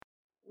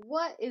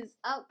What is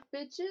up,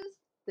 bitches?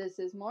 This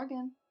is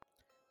Morgan,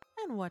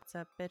 And what's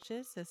up,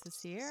 bitches? This is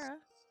Sierra.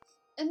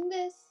 and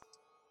this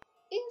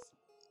is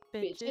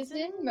Bitches Bitches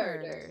in and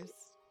Murders. Murders.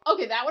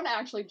 Okay, that one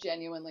actually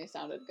genuinely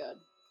sounded good.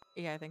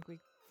 Yeah, I think we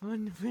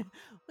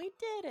we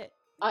did it.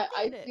 I,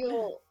 We I did it.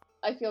 feel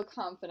I feel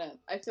confident.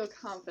 I feel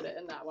confident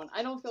in that one.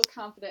 I don't feel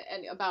confident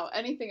about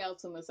anything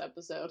else in this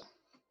episode,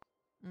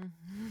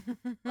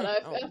 but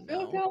Oh I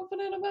feel no.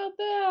 confident about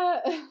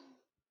that.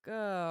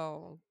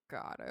 Oh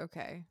god.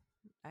 Okay.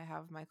 I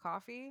have my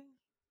coffee.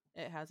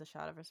 It has a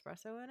shot of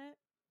espresso in it.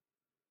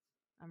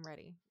 I'm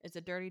ready. It's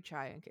a dirty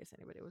chai in case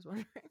anybody was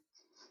wondering.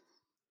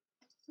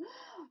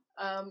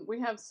 We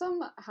have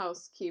some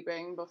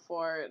housekeeping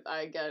before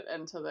I get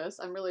into this.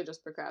 I'm really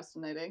just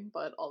procrastinating,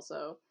 but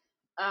also,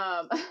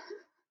 um,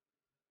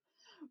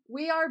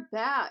 we are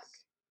back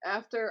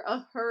after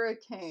a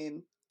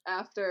hurricane,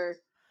 after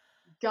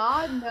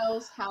God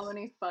knows how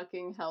many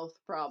fucking health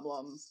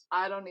problems.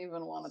 I don't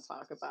even want to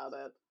talk about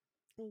it.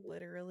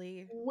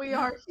 Literally. We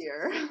are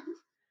here.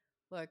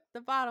 Look,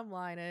 the bottom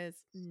line is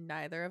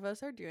neither of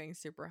us are doing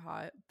super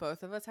hot.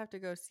 Both of us have to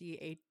go see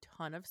a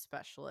ton of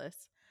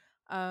specialists.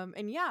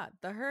 And yeah,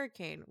 the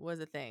hurricane was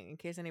a thing. In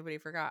case anybody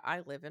forgot, I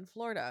live in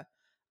Florida.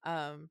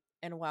 And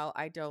while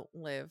I don't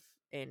live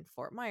in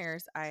Fort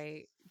Myers,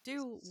 I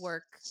do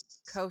work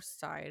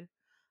coastside.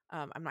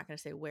 I'm not going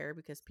to say where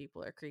because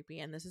people are creepy,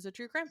 and this is a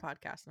true crime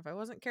podcast. And if I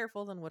wasn't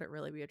careful, then would it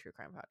really be a true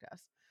crime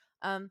podcast?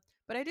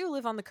 But I do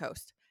live on the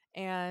coast,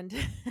 and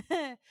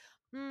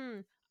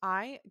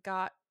I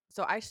got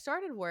so I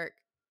started work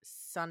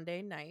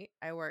Sunday night.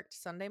 I worked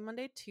Sunday,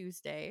 Monday,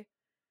 Tuesday.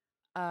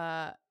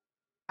 Uh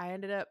I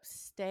ended up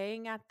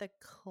staying at the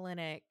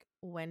clinic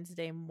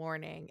Wednesday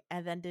morning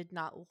and then did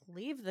not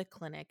leave the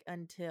clinic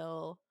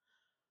until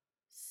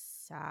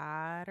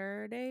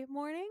Saturday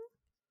morning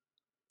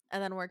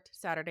and then worked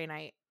Saturday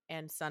night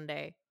and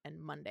Sunday and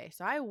Monday.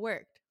 So I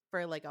worked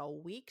for like a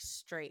week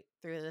straight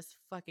through this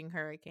fucking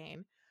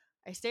hurricane.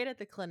 I stayed at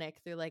the clinic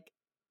through like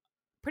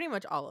pretty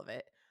much all of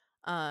it.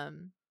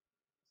 Um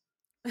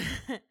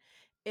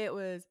It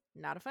was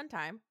not a fun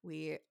time.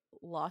 We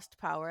lost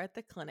power at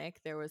the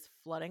clinic. There was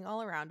flooding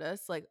all around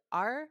us. Like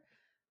our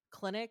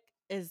clinic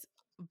is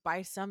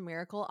by some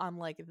miracle on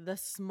like the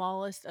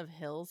smallest of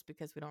hills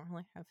because we don't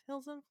really have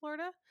hills in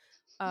Florida.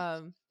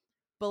 Um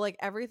but like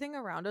everything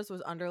around us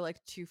was under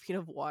like 2 feet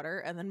of water,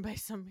 and then by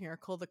some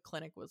miracle the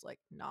clinic was like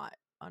not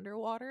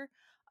underwater.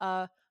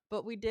 Uh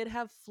but we did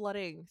have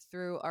flooding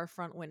through our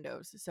front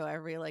windows. So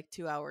every like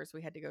 2 hours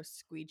we had to go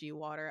squeegee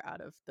water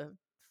out of the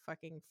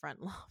fucking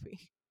front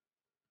lobby.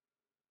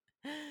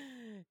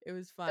 It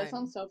was That fun.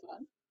 sounds so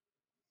fun.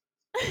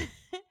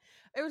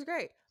 It was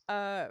great.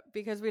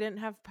 Because we didn't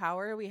have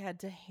power, we had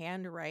to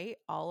handwrite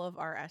all of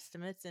our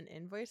estimates and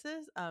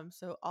invoices.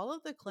 So all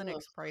of the Ugh.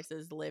 clinic's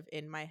prices live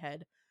in my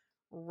head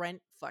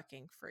rent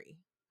fucking free.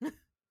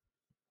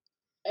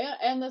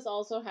 And this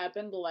also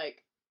happened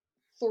like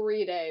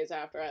 3 days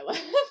after I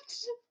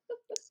left.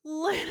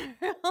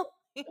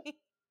 Literally.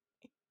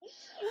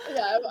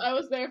 Yeah, I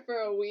was there for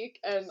a week,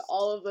 and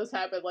all of this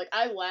happened. Like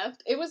I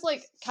left. It was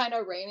like kind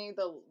of rainy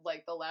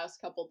the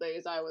last couple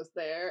days I was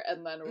there,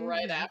 and then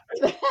right Hmm. after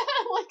that,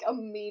 like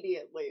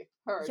immediately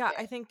Yeah,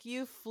 I hurricane. think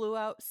you flew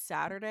out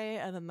Saturday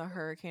and then the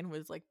hurricane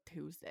was like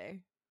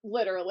Tuesday.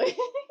 Literally.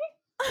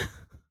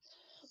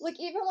 Like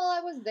even while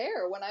I was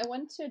there, when I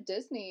went to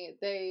Disney,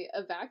 they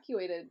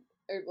evacuated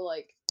or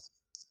like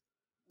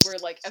were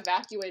like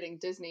evacuating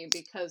Disney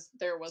because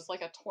there was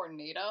like a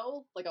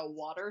tornado, like a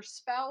water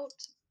spout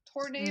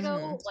Hmm.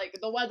 tornado. Like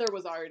the weather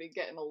was already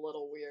getting a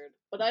little weird,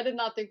 but I did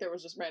not think there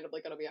was just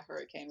randomly going to be a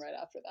hurricane right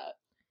after that.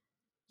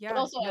 But Yeah,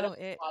 also, I don't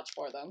no, it watch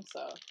for them,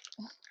 so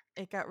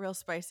it got real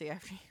spicy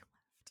after you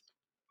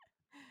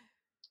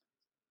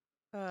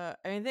I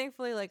mean,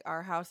 thankfully, like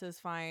our house is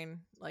fine.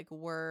 Like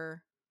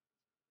we're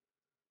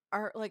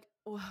our like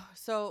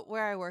so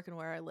where I work and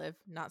where I live,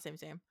 not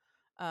same.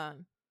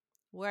 Um,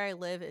 where I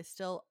live is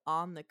still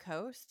on the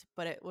coast,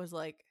 but it was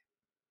like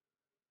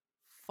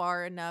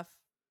far enough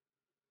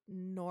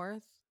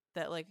north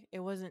that like it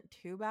wasn't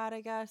too bad.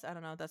 I guess I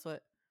don't know. That's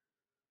what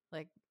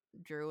like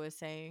Drew was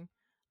saying.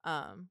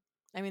 Um,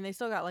 I mean, they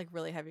still got like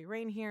really heavy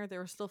rain here.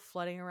 There was still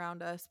flooding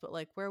around us, but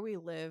like where we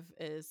live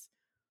is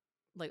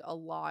like a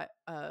lot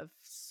of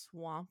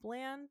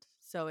swampland,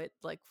 so it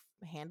like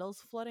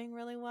handles flooding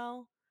really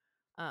well.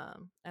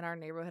 And our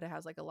neighborhood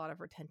has like a lot of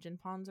retention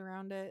ponds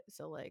around it,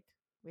 so like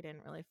we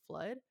didn't really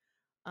flood.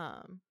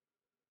 Um,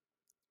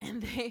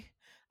 and they,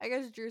 I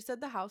guess Drew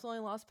said the house only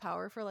lost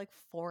power for like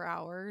 4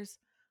 hours,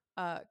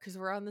 because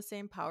we're on the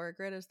same power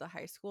grid as the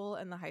high school,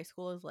 and the high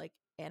school is like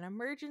an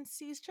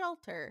emergency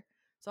shelter.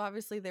 So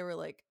obviously they were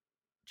like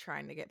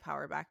trying to get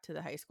power back to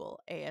the high school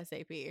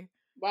ASAP.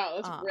 wow,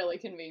 that's Um, really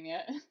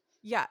convenient.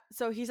 Yeah.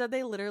 So he said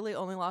they literally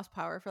only lost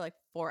power for like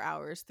 4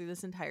 hours through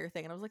this entire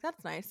thing. And I was like,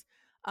 that's nice.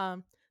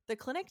 Um, the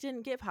clinic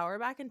didn't get power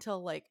back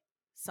until like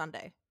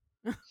Sunday.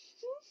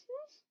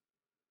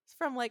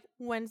 From like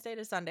Wednesday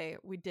to Sunday,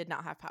 we did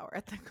not have power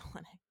at the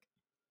clinic.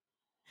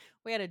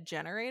 We had a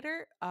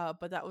generator,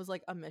 but that was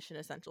like a Mission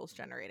Essentials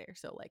generator.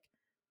 So like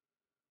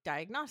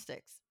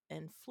diagnostics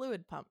and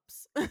fluid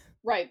pumps.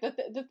 Right.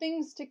 The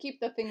things to keep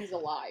the things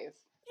alive.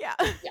 Yeah.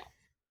 Yeah.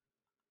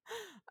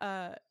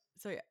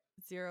 So yeah,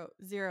 0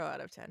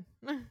 out of 10.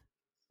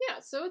 Yeah,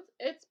 so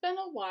it's been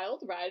a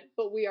wild ride,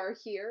 but we are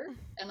here,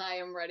 and I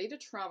am ready to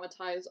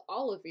traumatize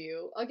all of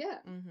you again.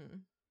 Mm-hmm.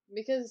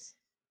 Because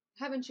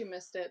haven't you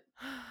missed it?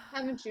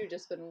 Haven't you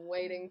just been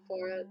waiting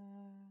for it?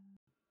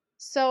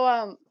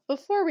 So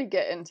before we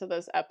get into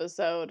this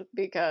episode,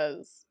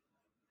 because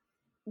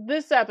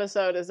this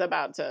episode is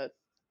about to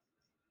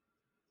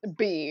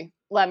be,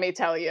 let me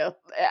tell you,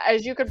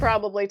 as you could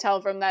probably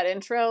tell from that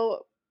intro,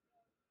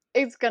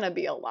 it's gonna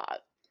be a lot.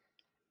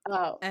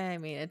 I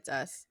mean, it's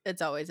us.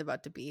 It's always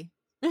about to be.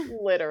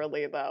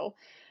 Literally though.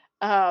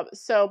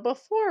 So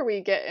before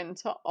we get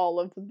into all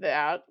of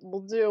that,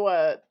 we'll do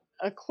a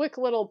quick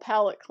little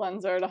palate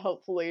cleanser to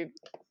hopefully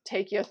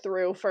take you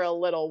through for a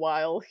little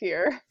while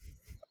here.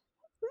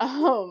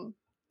 Um,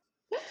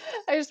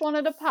 I just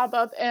wanted to pop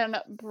up and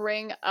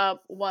bring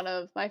up one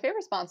of my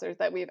favorite sponsors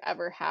that we've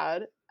ever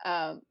had,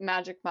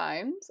 Magic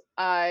Mind.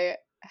 I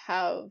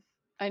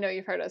know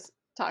you've heard us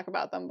talk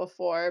about them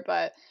before,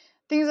 but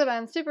things have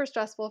been super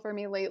stressful for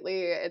me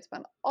lately. It's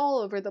been all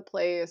over the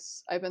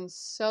place. I've been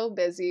so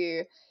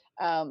busy.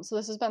 So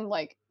this has been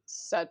like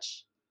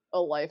such a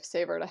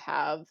lifesaver to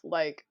have,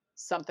 like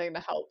something to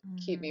help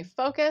keep me Mm-hmm.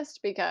 focused,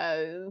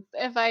 because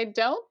if I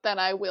don't, then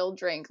I will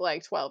drink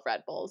like 12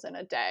 Red Bulls in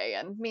a day,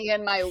 and me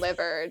and my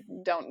liver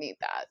don't need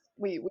that.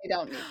 We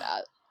don't need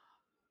that.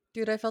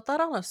 Dude, I felt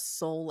that on a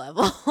soul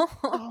level.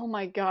 Oh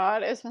my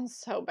god, it's been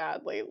so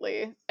bad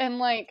lately. And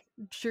like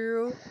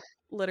Drew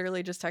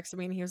literally just texted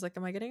me and he was like,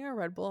 "Am I getting a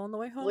Red Bull on the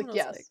way home?" And I was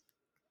like, yes.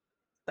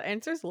 "The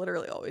answer is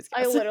literally always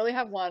I yes." literally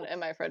have one in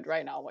my fridge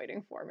right now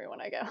waiting for me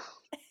when I go.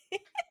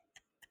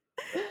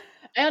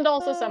 And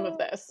also some of Uh,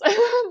 this.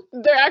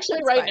 They're actually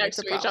it's right fine. next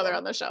It's a to each other problem.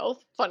 on the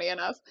shelf, funny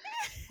enough.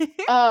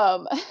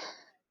 Um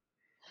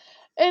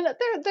And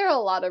there are a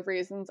lot of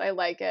reasons I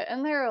like it,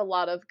 and there are a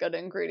lot of good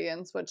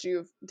ingredients, which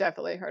you've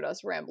definitely heard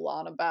us ramble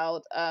on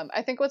about.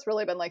 I think what's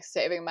really been like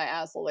saving my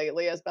ass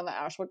lately has been the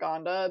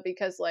ashwagandha,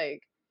 because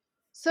like,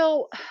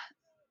 so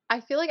I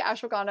feel like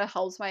ashwagandha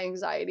helps my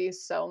anxiety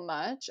so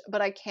much,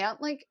 but I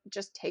can't like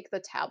just take the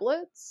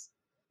tablets,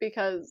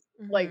 because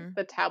like Mm-hmm.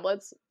 the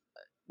tablets,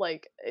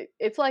 like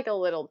it's like a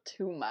little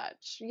too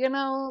much, you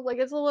know, like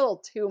it's a little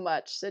too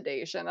much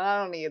sedation. And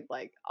I don't need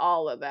like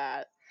all of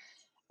that.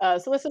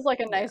 So this is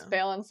like a nice Yeah.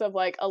 balance of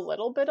like a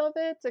little bit of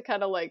it to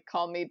kind of like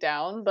calm me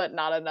down, but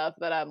not enough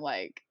that I'm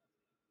like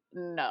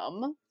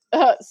numb.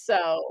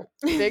 So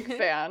big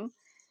fan.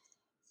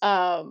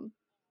 Um,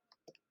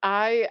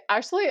 I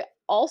actually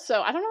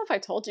also, I don't know if I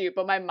told you,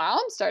 but my mom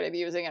started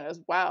using it as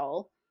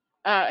well.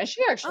 And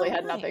she actually Oh,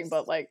 had nothing nice.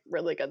 but like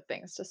really good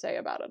things to say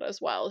about it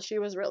as well. She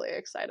was really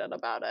excited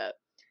about it.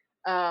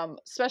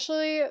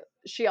 Especially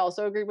she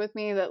also agreed with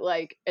me that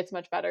like it's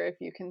much better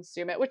if you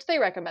consume it, which they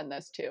recommend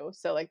this too.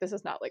 So like this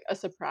is not like a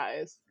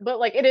surprise, but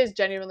like it is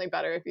genuinely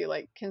better if you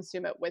like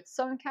consume it with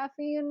some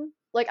caffeine.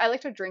 Like I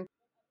like to drink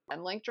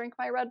and like drink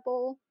my Red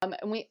Bull. And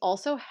we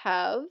also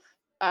have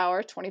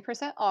our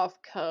 20% off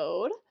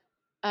code.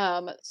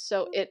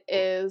 So it Ooh.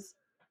 is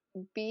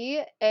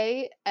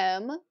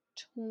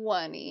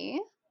BAM20.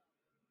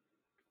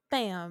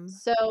 Bam.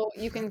 So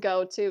you can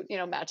go to,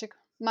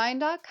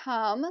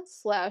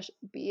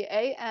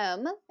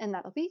 magicmind.com/BAM, and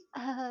that'll be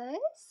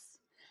us.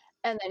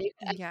 And then you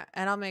can Yeah,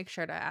 and I'll make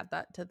sure to add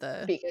that to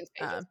the Beacons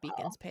page as Beacons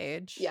well.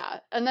 page. Yeah.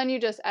 And then you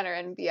just enter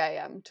in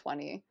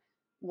BIM20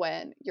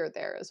 when you're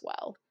there as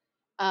well.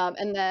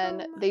 And then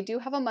Boom. they do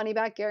have a money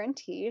back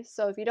guarantee.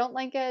 So if you don't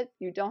like it,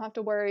 you don't have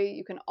to worry.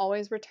 You can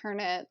always return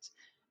it.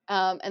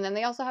 And then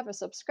they also have a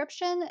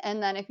subscription.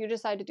 And then if you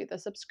decide to do the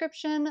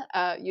subscription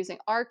using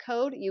our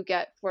code, you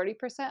get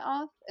 40%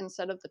 off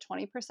instead of the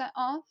 20%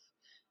 off.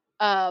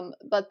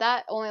 But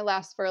that only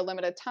lasts for a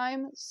limited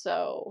time.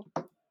 So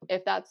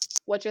if that's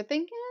what you're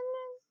thinking,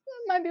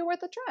 it might be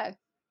worth a try.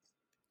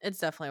 It's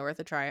definitely worth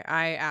a try.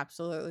 I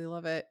absolutely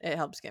love it. It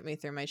helps get me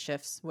through my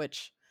shifts,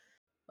 which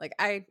like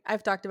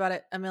I've talked about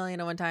it a million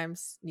and one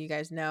times. You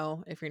guys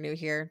know if you're new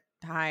here.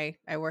 Hi,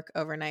 I work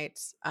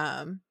overnights.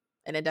 And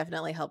it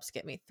definitely helps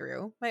get me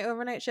through my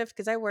overnight shift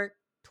because I work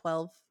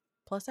 12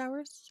 plus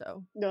hours.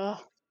 So Ugh,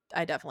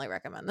 I definitely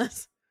recommend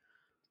this.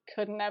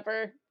 could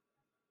never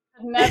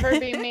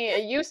be me.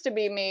 It used to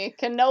be me,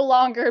 can no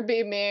longer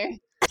be me.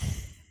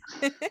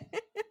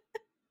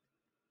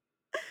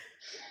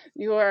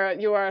 You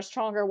are a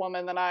stronger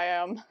woman than I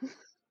am.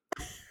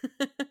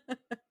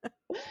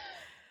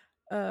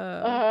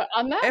 uh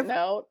On that if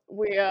note,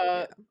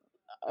 yeah.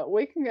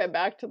 we can get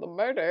back to the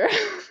murder,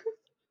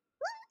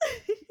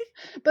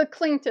 but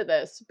cling to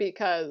this,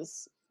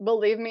 because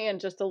believe me, in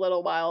just a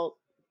little while,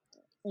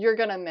 you're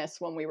gonna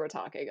miss when we were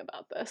talking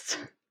about this.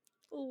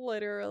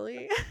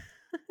 Literally.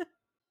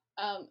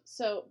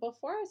 So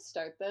before I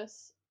start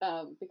this,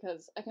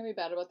 because I can be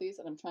bad about these,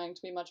 and I'm trying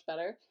to be much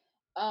better.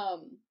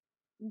 Um,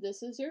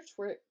 this is your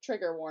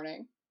trigger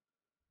warning.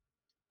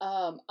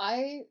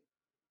 I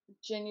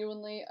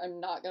genuinely am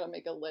not gonna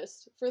make a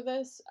list for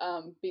this,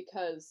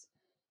 because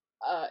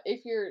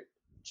if you're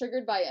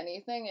triggered by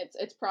anything,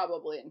 it's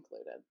probably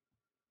included.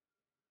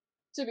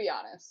 To be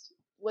honest,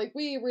 like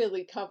we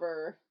really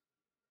cover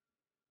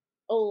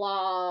a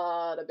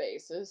lot of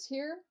bases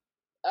here.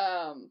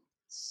 Oh,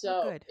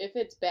 So good. if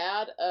it's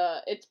bad,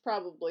 it's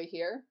probably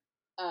here,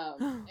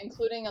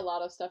 including a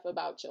lot of stuff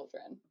about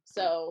children.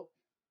 So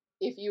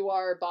if you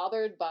are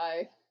bothered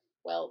by,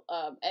 well,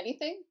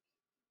 anything,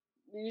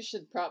 you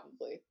should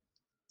probably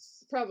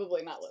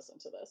not listen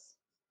to this.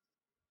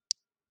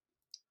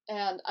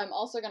 And I'm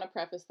also going to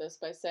preface this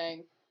by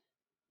saying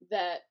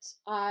that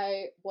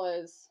I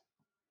was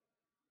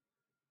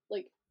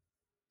like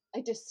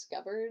I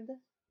discovered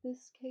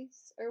this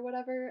case or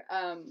whatever.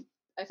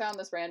 I found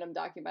this random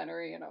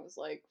documentary and I was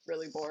like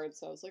really bored,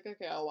 so I was like,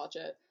 okay, I'll watch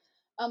it.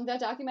 That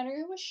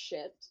documentary was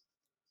shit.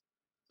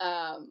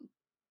 Um,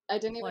 I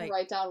didn't even Like,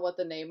 write down what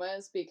the name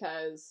was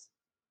because,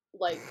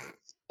 like,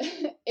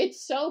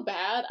 it's so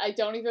bad. I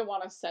don't even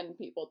want to send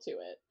people to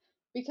it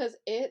because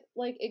it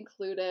like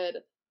included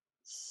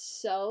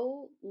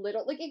so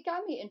little. Like, it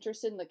got me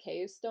interested in the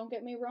case. Don't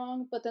get me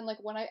wrong, but then like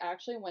when I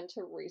actually went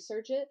to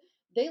research it,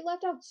 they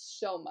left out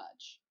so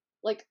much.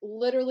 Like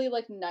literally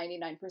like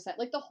 99%.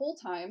 Like the whole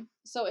time.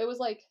 So it was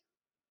like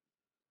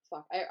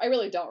fuck. I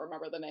really don't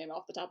remember the name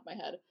off the top of my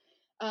head.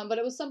 But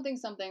it was something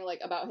like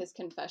about his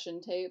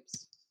confession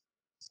tapes,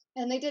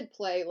 and they did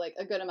play like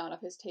a good amount of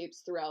his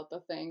tapes throughout the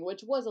thing,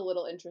 which was a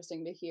little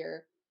interesting to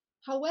hear.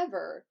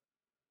 However,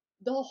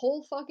 the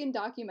whole fucking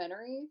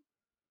documentary,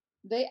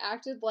 they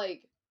acted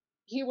like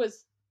he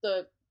was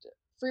the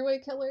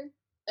freeway killer.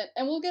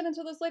 And we'll get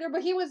into this later,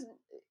 but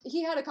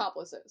he had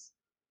accomplices.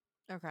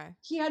 okay.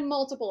 He had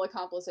multiple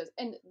accomplices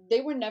and they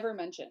were never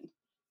mentioned.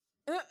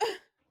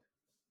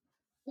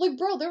 Like,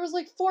 bro, there was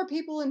like four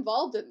people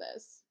involved in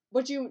this.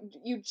 But you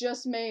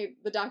just made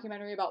the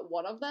documentary about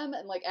one of them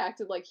and like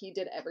acted like he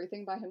did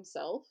everything by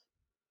himself.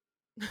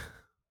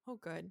 Oh,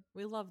 good.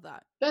 We love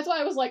that. That's why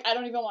I was like, I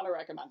don't even want to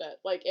recommend it.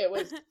 Like, it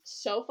was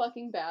so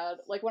fucking bad.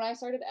 Like, when I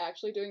started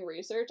actually doing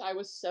research, I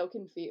was so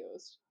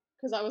confused.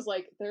 Because I was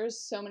like, there's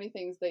so many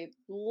things they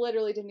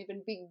literally didn't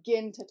even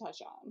begin to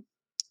touch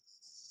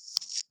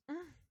on.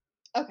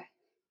 Okay,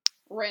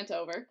 rant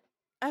over.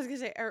 I was gonna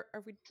say, are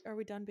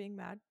we done being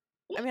mad?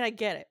 I mean, I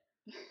get it,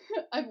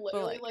 I'm but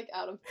literally, like, like,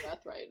 out of breath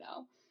right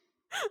now.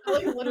 I,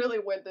 like, literally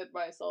winded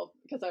myself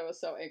because I was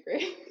so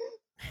angry.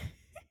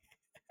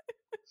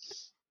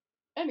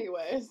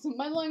 Anyways,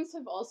 my lungs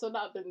have also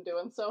not been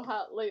doing so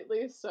hot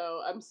lately,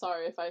 so I'm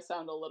sorry if I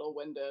sound a little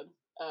winded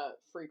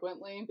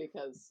frequently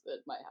because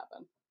it might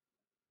happen.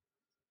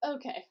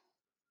 Okay,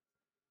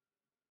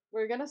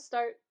 we're gonna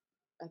start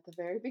at the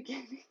very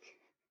beginning.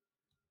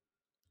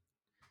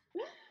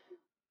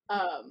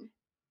 um,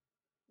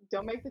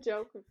 don't make the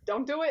joke.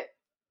 Don't do it.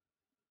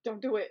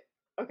 Don't do it.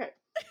 Okay.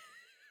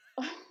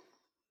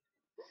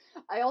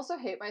 I also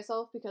hate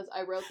myself because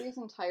I wrote these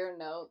entire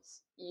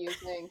notes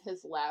using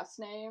his last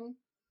name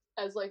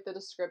as like the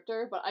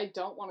descriptor, but I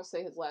don't want to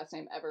say his last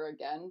name ever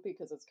again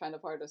because it's kind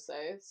of hard to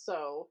say.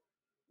 So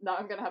now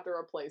I'm gonna have to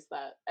replace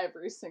that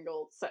every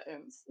single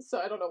sentence. So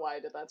I don't know why I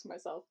did that to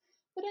myself.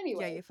 But yeah,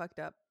 anyway, you fucked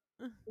up.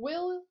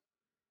 Will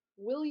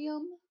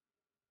William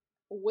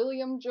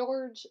William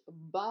George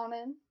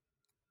Bonin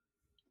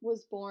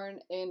was born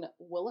in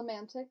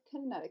Willimantic,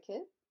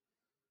 Connecticut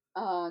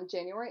on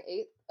January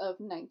 8th of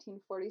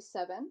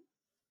 1947.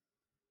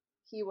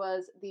 He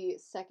was the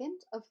second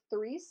of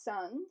three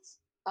sons,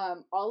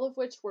 all of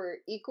which were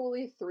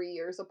equally 3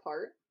 years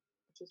apart,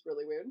 which is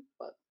really weird,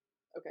 but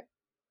okay.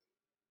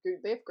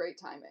 Dude, they have great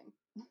timing.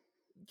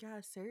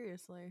 Yeah,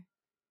 seriously.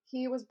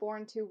 He was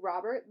born to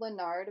Robert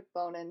Leonard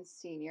Bonin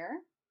Sr.,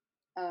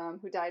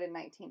 who died in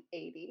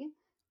 1980,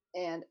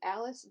 and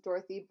Alice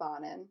Dorothy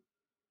Bonin.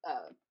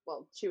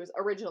 Well, she was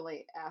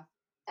originally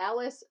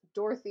Alice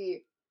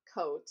Dorothy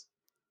Coate,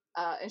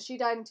 and she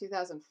died in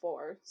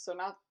 2004, so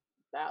not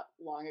that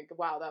long ago.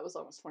 Wow, that was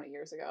almost 20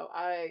 years ago.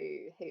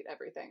 I hate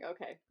everything.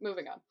 Okay,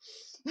 moving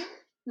on.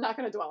 Not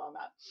going to dwell on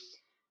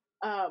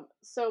that.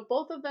 So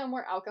both of them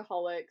were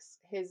alcoholics.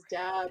 His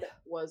dad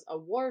was a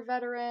war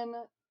veteran.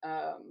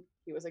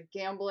 He was a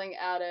gambling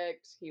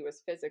addict. He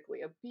was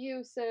physically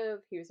abusive.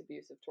 He was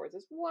abusive towards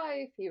his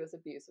wife. He was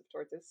abusive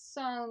towards his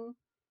son.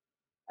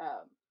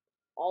 Um,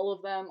 all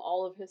of them,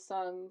 all of his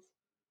sons.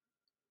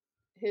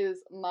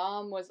 His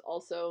mom was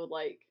also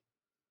like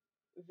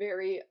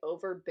very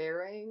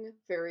overbearing,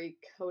 very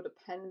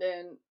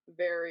codependent,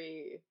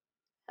 very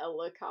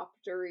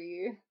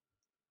helicoptery.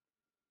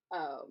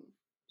 Um,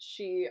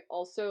 she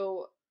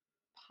also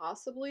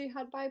possibly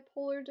had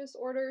bipolar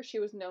disorder. She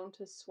was known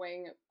to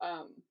swing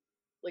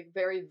like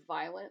very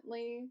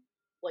violently,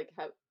 like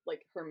have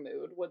like her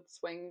mood would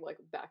swing like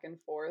back and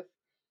forth.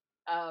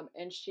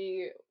 And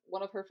she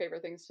one of her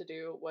favorite things to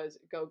do was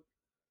go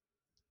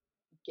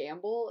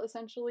gamble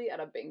essentially at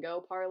a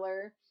bingo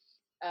parlor,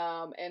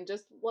 and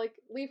just like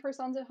leave her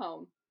sons at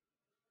home.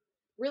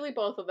 Really,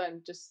 both of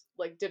them just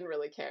like didn't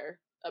really care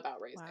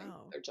about raising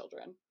Wow, their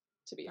children,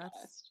 to be that's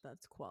honest.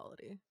 that's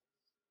quality.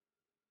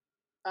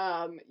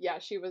 Yeah,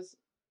 she was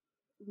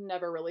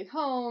never really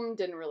home,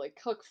 didn't really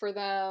cook for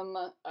them.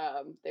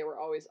 They were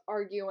always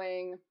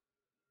arguing.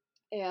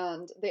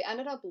 And they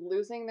ended up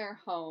losing their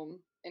home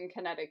in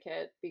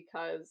Connecticut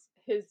because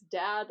his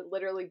dad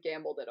literally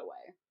gambled it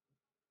away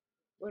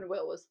when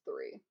Will was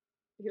 3.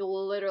 He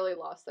literally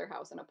lost their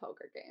house in a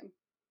poker game.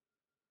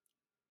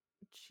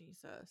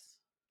 Jesus.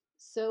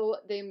 So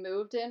they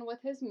moved in with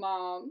his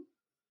mom,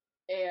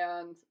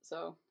 and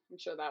so I'm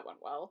sure that went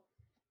well.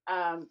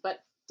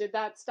 But did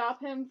that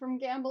stop him from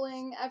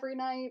gambling every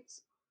night?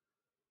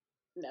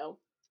 No,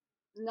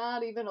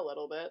 not even a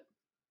little bit.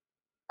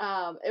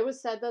 It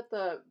was said that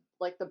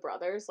the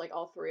brothers, like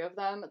all 3 of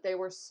them, they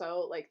were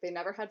so like they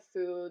never had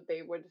food.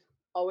 They would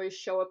always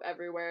show up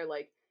everywhere,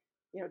 like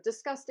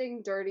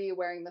disgusting, dirty,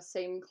 wearing the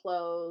same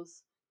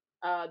clothes.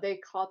 They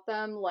caught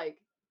them like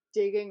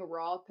digging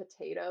raw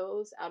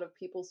potatoes out of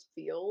people's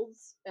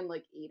fields and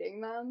like eating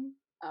them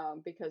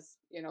because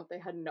they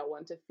had no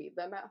one to feed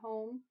them at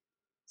home.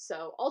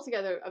 So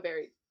altogether, a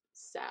very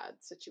sad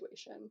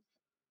situation.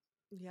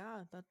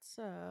 Yeah, that's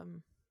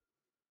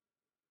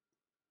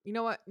you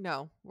know what?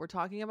 No, we're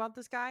talking about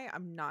this guy.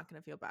 I'm not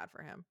gonna feel bad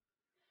for him.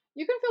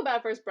 You can feel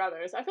bad for his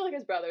brothers. I feel like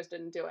his brothers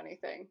didn't do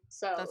anything, That's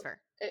so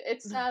fair.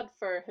 it's sad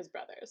for his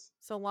brothers.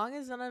 So long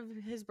as none of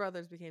his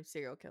brothers became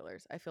serial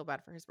killers, I feel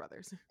bad for his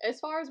brothers. As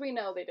far as we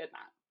know, they did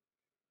not.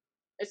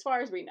 As far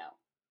as we know,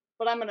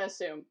 but I'm gonna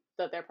assume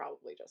that they're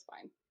probably just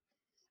fine.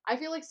 I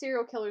feel like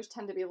serial killers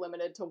tend to be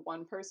limited to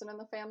one person in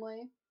the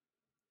family.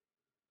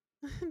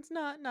 It's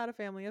not a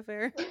family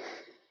affair.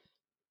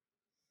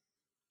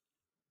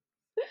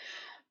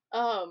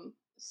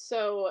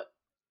 So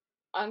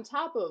on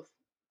top of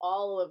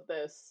all of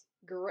this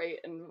great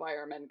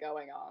environment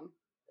going on,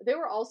 they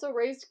were also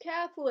raised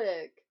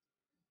Catholic.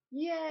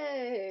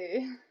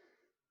 Yay!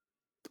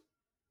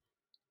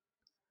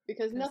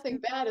 Because nothing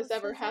bad has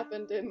ever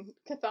happened in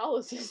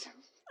Catholicism.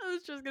 I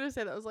was just gonna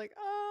say that. I was like,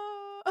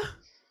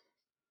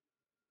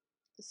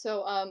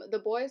 So the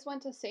boys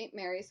went to St.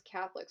 Mary's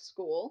Catholic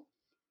School.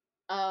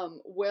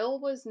 Will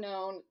was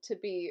known to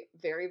be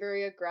very,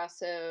 very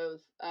aggressive,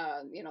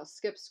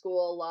 skip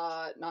school a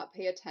lot, not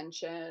pay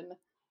attention.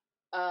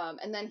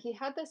 And then he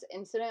had this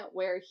incident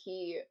where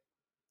he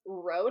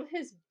rode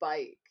his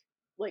bike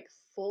like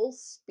full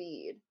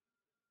speed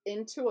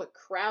into a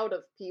crowd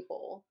of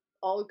people,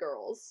 all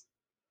girls,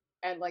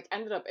 and like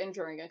ended up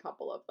injuring a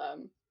couple of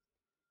them.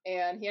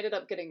 And he ended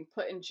up getting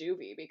put in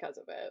juvie because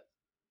of it.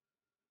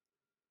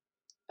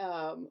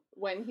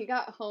 When he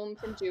got home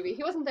from juvie,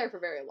 he wasn't there for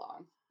very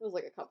long. It was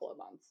like a couple of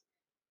months.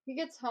 He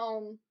gets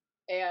home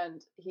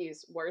and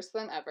he's worse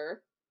than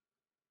ever.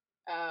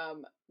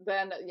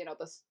 Then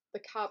the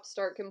cops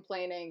start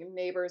complaining,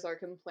 neighbors are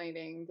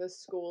complaining, the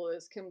school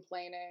is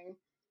complaining.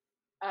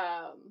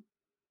 Um,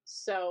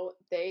 so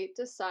they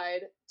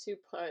decide to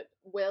put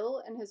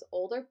Will and his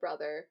older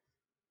brother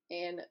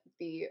in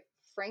the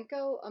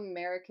Franco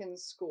American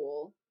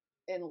School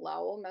in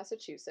Lowell,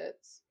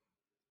 Massachusetts.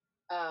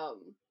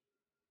 Um,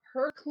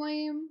 Her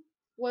claim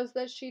was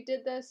that she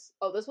did this.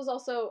 Oh, this was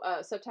also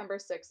September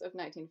 6th of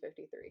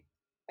 1953.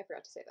 I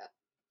forgot to say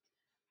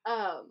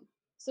that.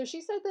 So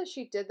she said that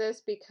she did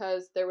this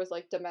because there was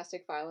like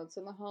domestic violence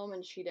in the home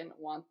and she didn't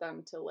want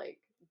them to like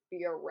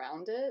be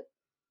around it.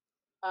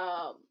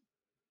 Um,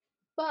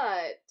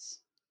 but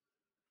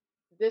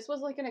this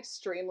was like an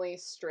extremely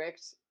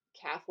strict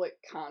Catholic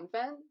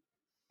convent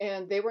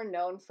and they were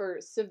known for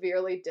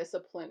severely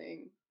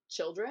disciplining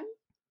children.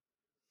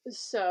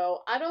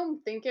 So I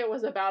don't think it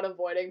was about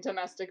avoiding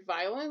domestic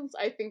violence.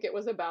 I think it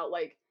was about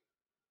like,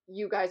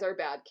 you guys are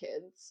bad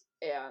kids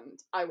and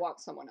I want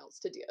someone else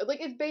to deal.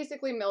 Like it's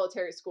basically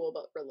military school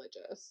but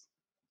religious.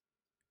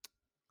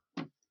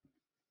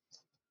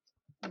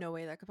 no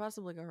way that could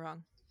possibly go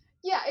wrong.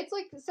 Yeah, it's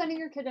like sending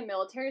your kid to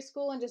military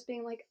school and just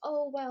being like,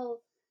 oh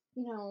well,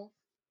 you know,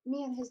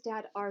 me and his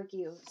dad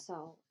argue,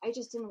 so I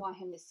just didn't want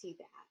him to see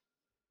that.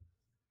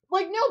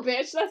 Like, no,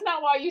 bitch, that's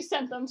not why you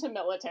sent them to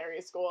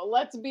military school.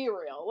 Let's be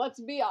real. Let's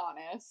be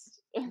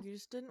honest. You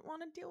just didn't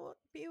want to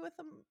be with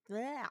them.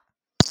 Blah.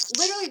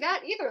 Literally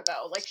that either,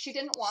 though. Like, she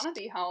didn't want to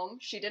be home.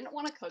 She didn't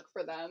want to cook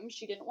for them.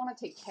 She didn't want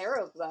to take care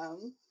of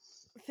them.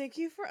 Thank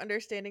you for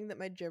understanding that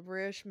my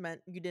gibberish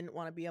meant you didn't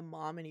want to be a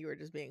mom and you were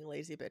just being a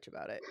lazy bitch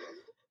about it.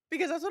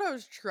 Because that's what I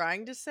was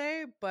trying to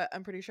say, but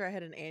I'm pretty sure I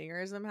had an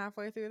aneurysm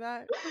halfway through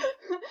that.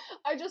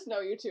 I just know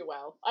you too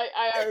well.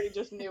 I already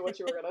just knew what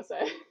you were going to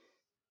say.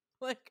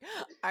 Like,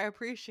 I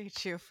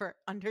appreciate you for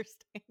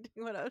understanding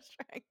what I was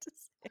trying to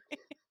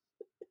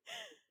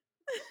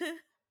say.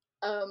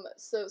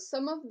 So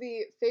some of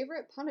the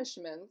favorite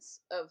punishments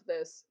of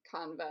this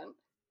convent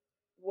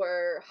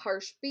were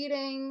harsh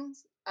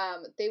beatings.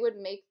 They would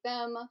make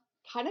them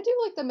kind of do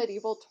like the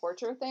medieval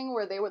torture thing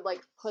where they would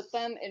like put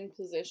them in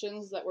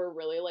positions that were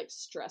really like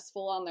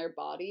stressful on their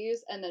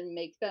bodies and then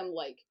make them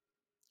like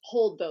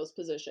hold those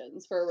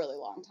positions for a really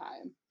long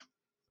time.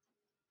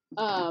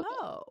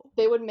 Oh.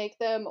 They would make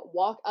them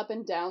walk up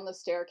and down the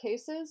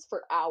staircases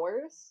for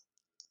hours.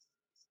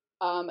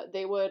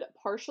 They would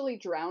partially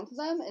drown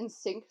them in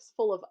sinks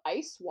full of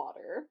ice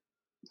water.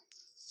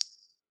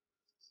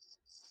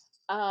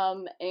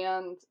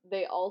 And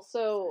they Sorry,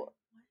 also, what?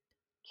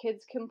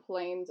 kids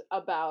complained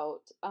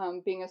about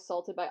being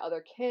assaulted by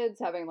other kids,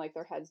 having like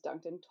their heads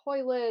dunked in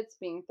toilets,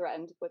 being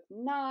threatened with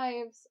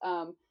knives.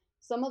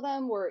 Some of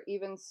them were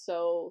even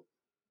so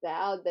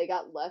bad they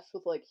got left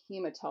with like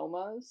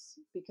hematomas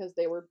because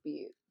they were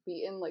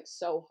beaten like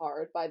so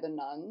hard by the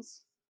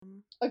nuns.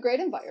 Um, A great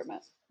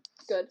environment,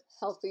 good,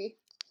 healthy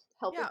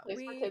yeah,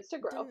 place for we kids to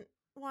grow. didn't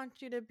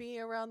want you to be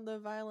around the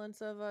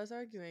violence of us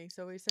arguing,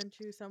 so we sent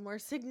you somewhere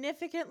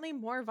significantly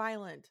more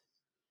violent.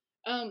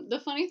 The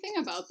funny thing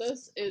about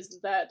this is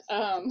that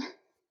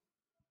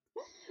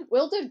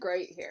Will did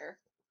great here.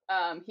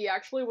 He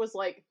actually was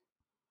like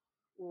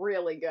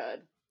really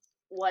good.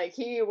 Like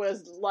he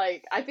was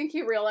like, I think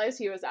he realized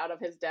he was out of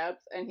his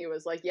depth, and he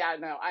was like, "Yeah,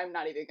 no, I'm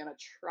not even gonna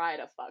try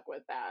to fuck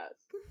with that."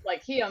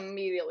 Like he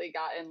immediately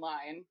got in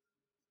line.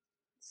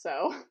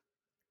 So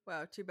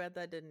Wow, too bad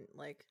that didn't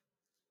like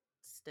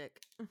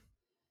stick.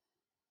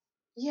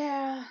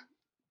 yeah,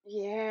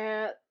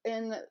 yeah,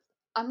 and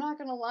I'm not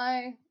gonna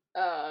lie.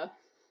 Uh,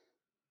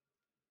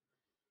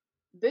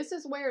 this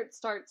is where it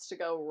starts to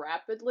go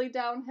rapidly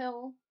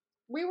downhill.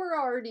 We were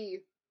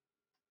already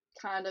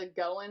kind of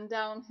going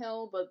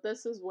downhill, but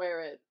this is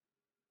where it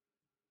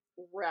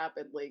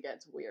rapidly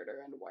gets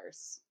weirder and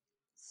worse.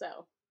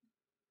 So,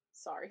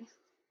 sorry.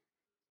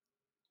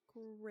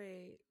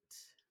 Great.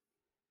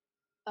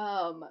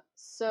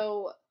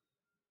 So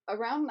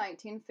around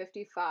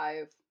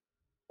 1955,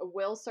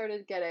 Will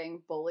started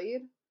getting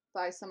bullied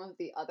by some of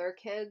the other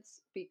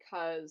kids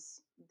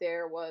because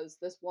there was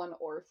this one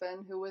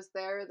orphan who was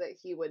there that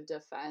he would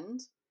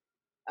defend.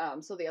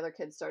 So the other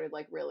kids started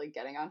like really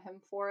getting on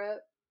him for it.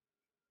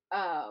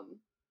 Um,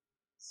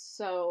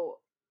 so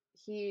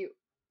he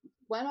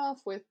went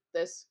off with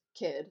this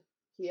kid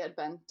he had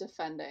been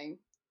defending,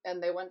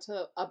 and they went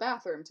to a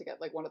bathroom to get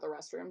like one of the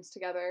restrooms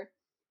together.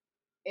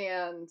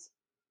 And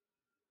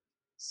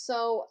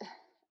so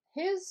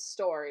his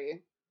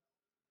story,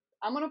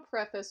 I'm going to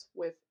preface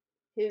with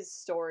his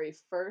story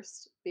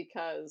first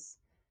because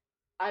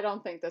I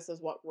don't think this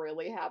is what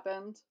really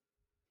happened.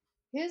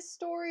 His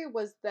story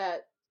was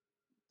that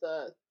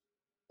the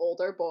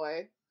older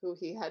boy who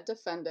he had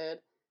defended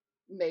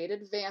made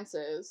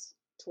advances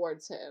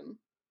towards him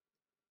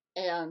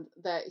and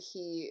that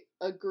he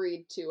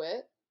agreed to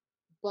it,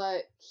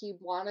 but he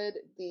wanted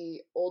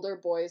the older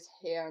boy's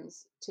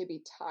hands to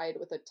be tied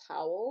with a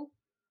towel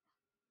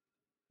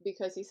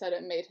because he said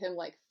it made him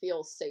like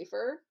feel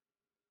safer.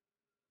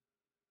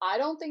 I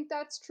don't think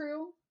that's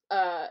true.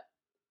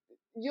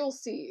 You'll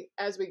see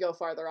as we go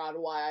farther on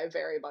why I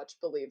very much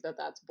believe that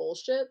that's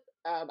bullshit.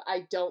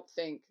 I don't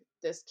think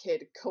this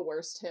kid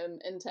coerced him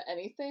into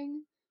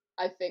anything.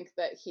 I think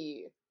that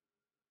he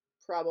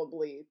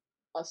probably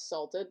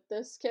assaulted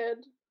this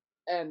kid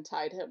and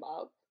tied him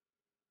up.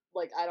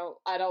 Like I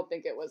don't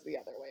think it was the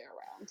other way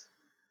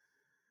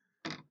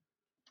around.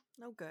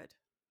 No good.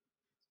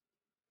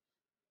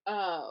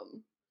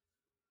 Um,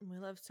 We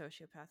love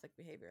sociopathic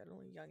behavior at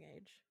a young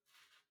age.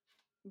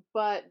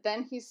 but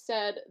then he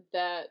said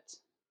that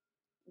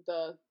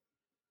the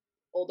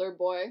older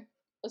boy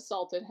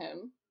assaulted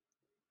him.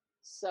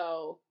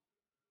 So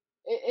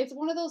it's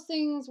one of those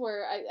things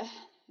where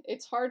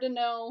it's hard to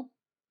know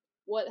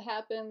what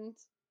happened.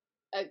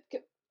 I,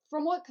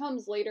 from what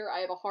comes later, I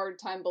have a hard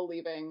time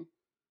believing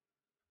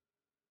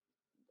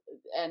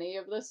any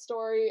of this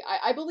story.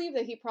 I believe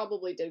that he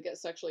probably did get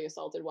sexually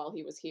assaulted while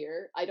he was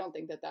here. I don't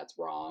think that that's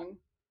wrong,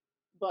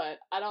 but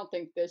I don't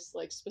think this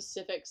like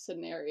specific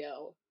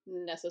scenario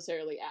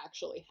necessarily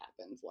actually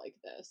happened like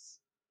this.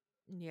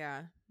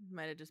 Yeah,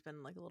 might have just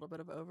been like a little bit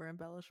of over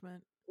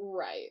embellishment.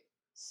 Right.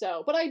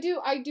 So, but I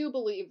do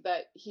believe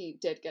that he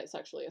did get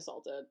sexually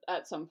assaulted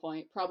at some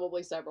point,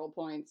 probably several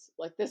points.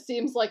 Like this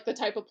seems like the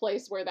type of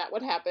place where that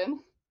would happen,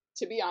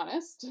 to be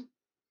honest.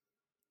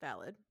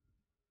 Valid.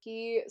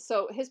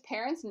 So his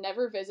parents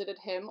never visited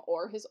him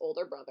or his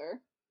older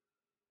brother.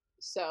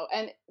 So,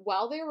 and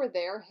while they were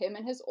there, him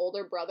and his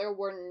older brother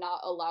were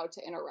not allowed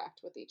to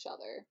interact with each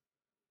other.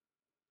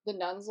 The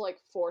nuns like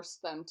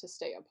forced them to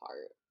stay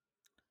apart.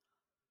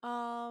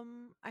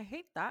 I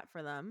hate that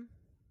for them.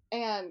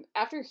 And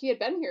after he had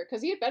been here,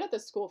 because he had been at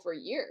this school for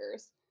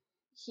years,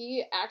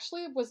 he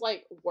actually was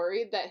like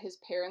worried that his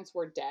parents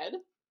were dead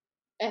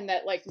and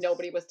that like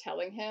nobody was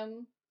telling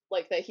him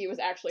like that he was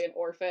actually an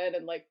orphan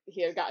and like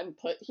he had gotten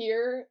put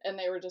here, and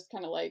they were just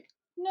kind of like,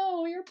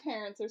 no, your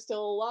parents are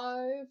still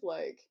alive,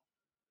 like.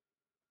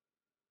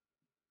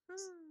 Hmm.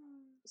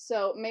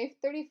 So May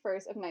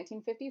 31st of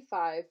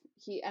 1955,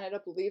 he ended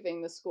up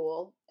leaving the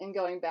school and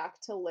going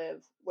back to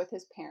live with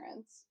his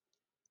parents.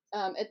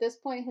 At this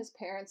point, his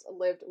parents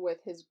lived with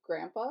his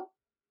grandpa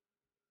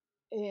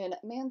in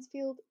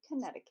Mansfield,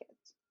 Connecticut.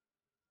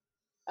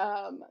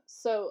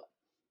 So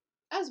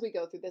as we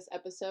go through this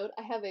episode,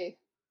 I have a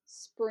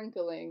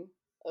sprinkling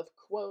of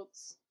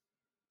quotes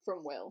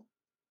from Will.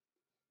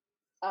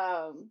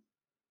 Um,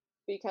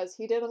 because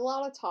he did a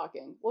lot of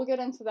talking. We'll get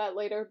into that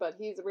later, but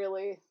he's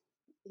a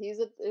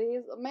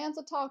man's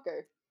a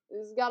talker.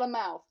 He's got a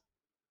mouth.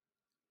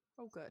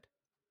 Oh, good.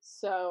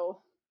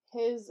 So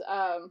his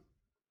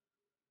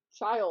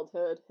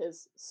childhood,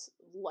 his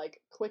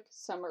like quick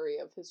summary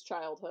of his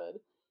childhood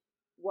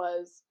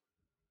was,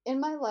 in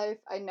my life,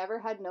 I never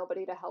had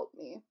nobody to help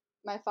me.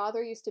 My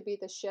father used to beat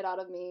the shit out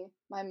of me.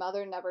 My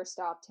mother never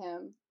stopped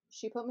him.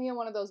 She put me in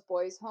one of those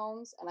boys'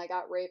 homes, and I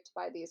got raped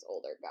by these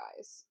older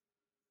guys.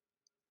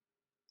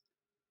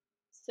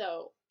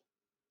 So,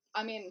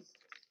 I mean,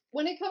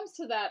 when it comes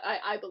to that,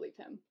 I believe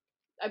him.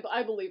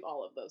 I believe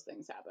all of those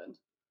things happened.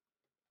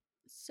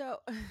 So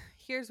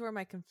here's where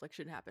my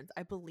confliction happens.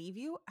 I believe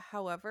you.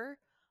 However,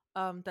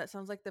 that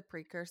sounds like the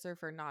precursor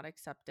for not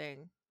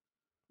accepting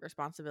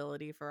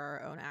responsibility for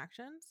our own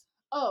actions.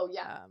 Oh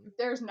yeah, Um,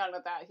 there's none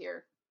of that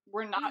here.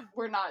 We're not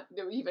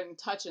even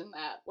touching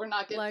that. We're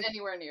not getting like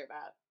anywhere near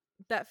that.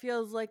 that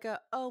feels like a,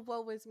 oh,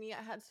 woe was me.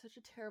 I had such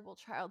a terrible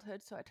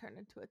childhood, so I turned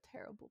into a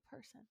terrible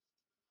person.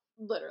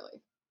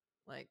 Literally.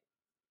 Like,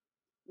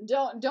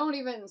 Don't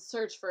even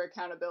search for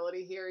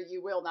accountability here.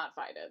 You will not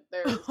find it.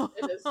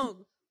 It is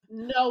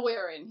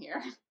nowhere in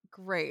here.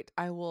 great.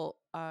 I will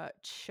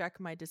check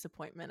my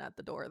disappointment at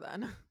the door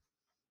then.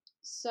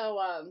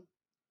 So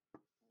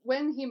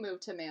when he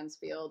moved to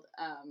Mansfield,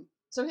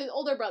 so his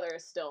older brother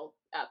is still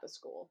at the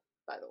school,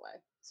 by the way.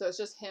 So it's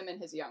just him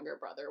and his younger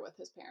brother with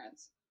his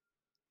parents.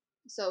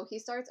 So he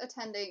starts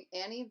attending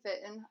Annie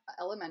Vinton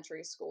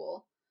Elementary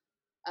School,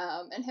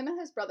 and him and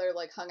his brother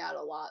like hung out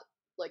a lot.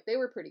 Like they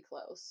were pretty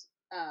close.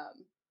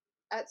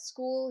 At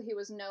school, he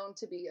was known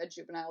to be a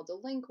juvenile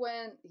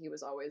delinquent. He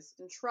was always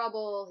in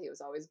trouble. He was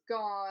always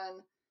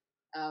gone.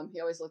 He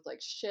always looked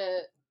like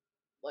shit.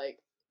 Like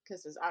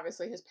because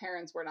obviously his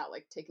parents were not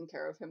like taking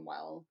care of him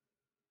well.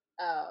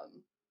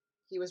 Um,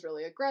 he was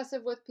really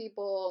aggressive with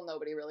people.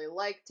 Nobody really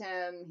liked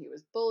him. He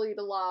was bullied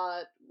a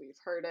lot. We've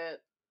heard it.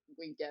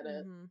 We get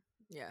it. Mm-hmm.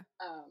 Yeah.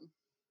 Um,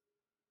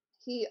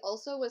 he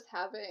also was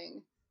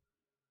having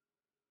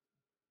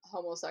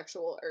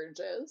homosexual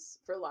urges,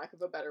 for lack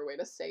of a better way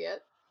to say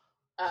it.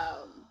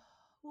 Um,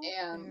 Well,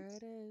 and there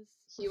it is.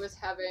 he was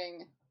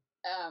having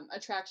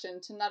attraction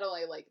to not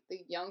only like the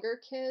younger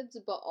kids,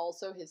 but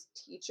also his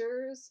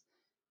teachers.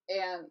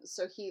 And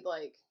so he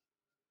like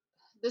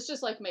this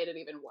just like made it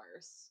even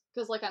worse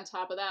because like on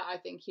top of that I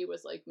think he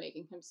was like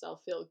making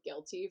himself feel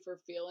guilty for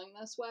feeling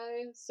this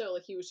way, so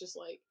like he was just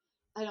like,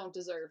 I don't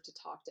deserve to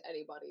talk to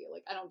anybody,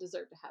 like I don't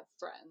deserve to have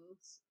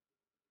friends.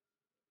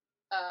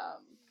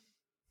 um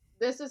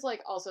this is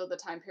like also the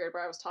time period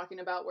where I was talking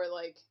about where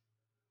like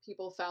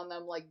people found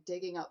them like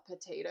digging up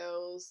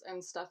potatoes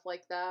and stuff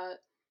like that.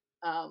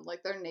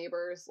 Like their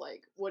neighbors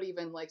like would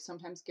even like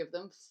sometimes give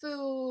them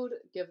food,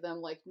 give them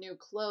like new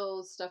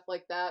clothes, stuff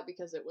like that,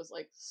 because it was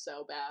like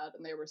so bad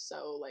and they were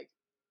so like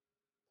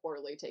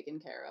poorly taken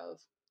care of.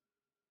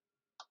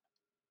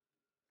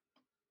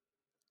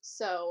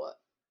 So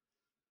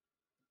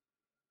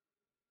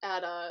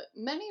at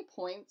many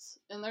points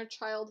in their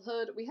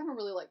childhood, we haven't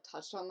really like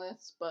touched on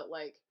this, but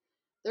like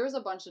there was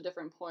a bunch of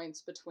different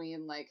points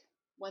between like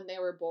when they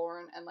were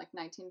born and like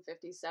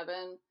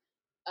 1957,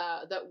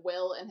 that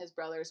Will and his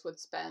brothers would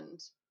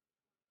spend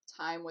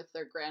time with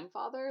their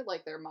grandfather,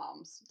 like their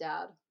mom's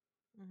dad,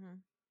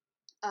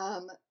 Mm-hmm.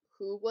 um,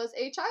 who was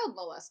a child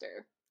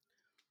molester.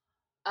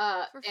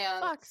 For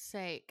And fuck's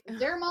sake.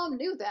 their mom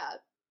knew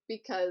that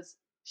because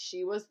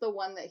she was the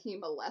one that he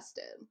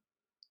molested.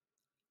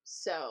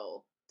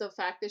 So the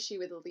fact that she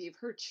would leave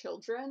her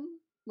children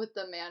with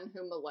the man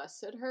who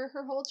molested her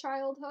whole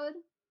childhood,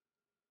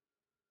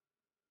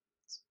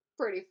 it's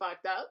pretty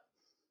fucked up.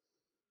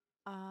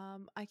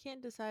 I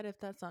can't decide if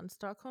that's on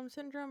Stockholm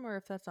syndrome or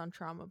if that's on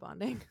trauma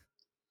bonding.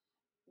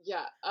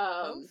 Yeah.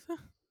 Both?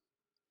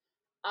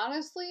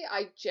 Honestly,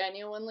 I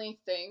genuinely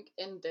think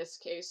in this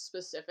case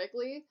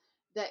specifically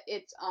that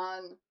it's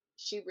on,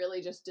 she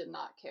really just did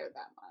not care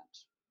that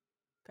much.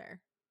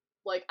 Fair.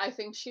 Like I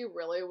think she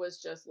really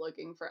was just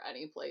looking for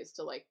any place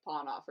to like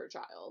pawn off her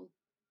child.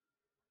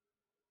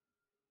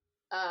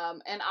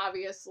 And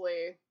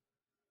obviously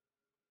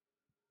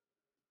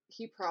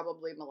he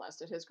probably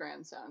molested his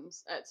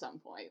grandsons at some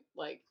point.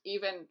 Like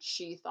even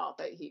she thought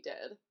that he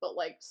did, but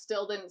like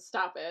still didn't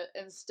stop it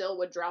and still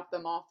would drop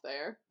them off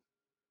there.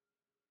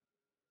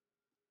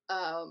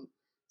 Um,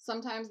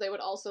 Sometimes they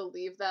would also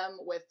leave them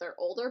with their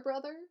older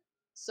brother.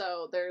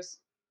 So there's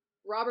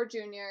Robert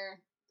Jr.,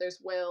 there's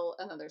Will,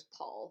 and then there's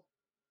Paul.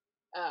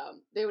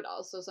 They would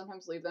also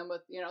sometimes leave them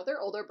with,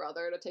 their older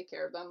brother to take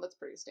care of them. That's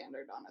pretty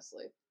standard,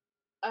 honestly.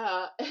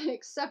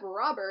 Except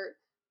Robert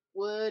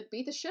would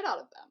beat the shit out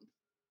of them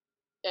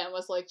and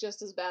was like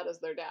just as bad as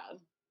their dad.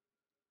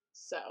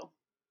 So,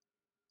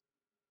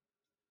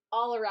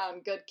 all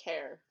around good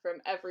care from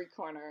every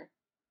corner,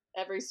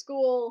 every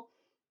school,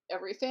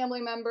 every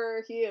family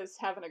member. He is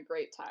having a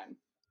great time.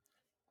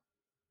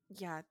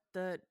 Yeah,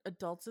 the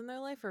adults in their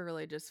life are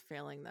really just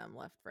failing them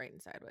left, right,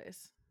 and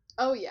sideways.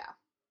 Oh, yeah.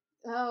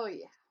 Oh,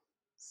 yeah.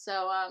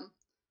 So,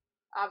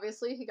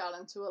 obviously, he got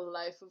into a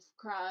life of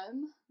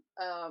crime.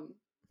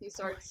 He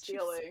started Why'd you say?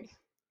 stealing.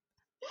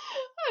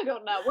 I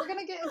don't know. We're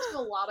gonna get into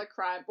a lot of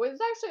crime, but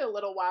it's actually a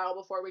little while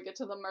before we get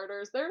to the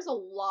murders. There's a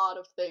lot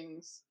of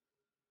things.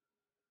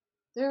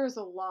 There's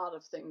a lot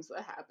of things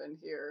that happen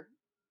here.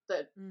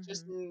 that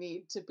just Mm-hmm.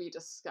 need to be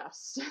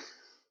discussed.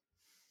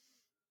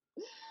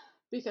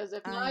 Because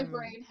if my I'm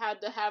brain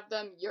had to have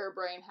them, your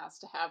brain has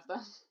to have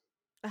them.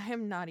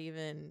 I'm not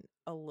even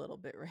a little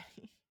bit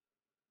ready.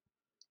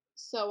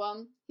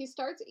 So he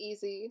starts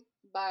easy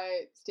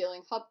by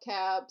stealing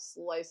hubcaps,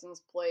 license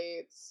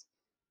plates,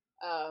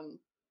 um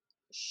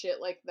shit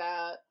like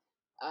that.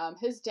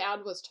 His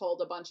dad was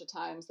told a bunch of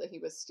times that he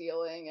was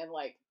stealing and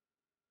like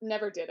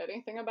never did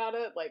anything about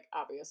it. Like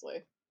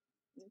obviously,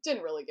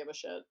 didn't really give a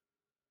shit.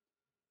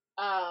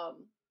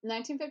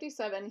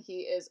 1957,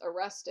 he is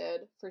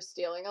arrested for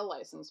stealing a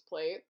license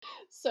plate.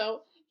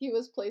 So he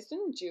was placed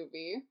in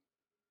juvie.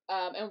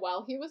 And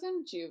while he was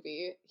in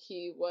juvie,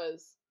 he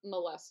was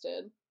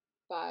molested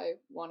by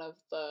one of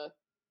the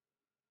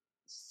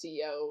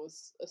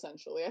COs,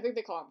 essentially. I think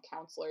they call them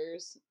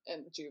counselors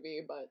in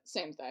juvie, but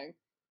same thing.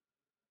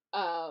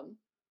 Um,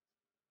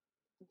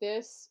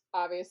 this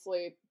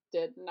obviously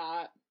did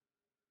not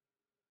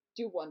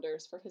do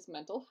wonders for his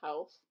mental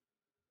health.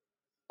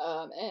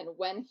 And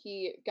when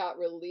he got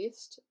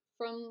released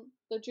from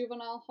the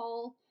juvenile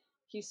hall,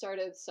 he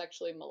started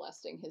sexually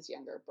molesting his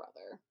younger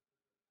brother.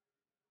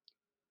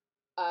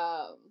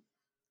 Um,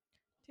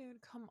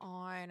 Dude, come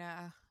on.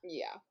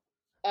 yeah.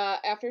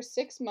 After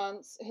 6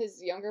 months,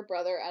 his younger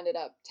brother ended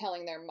up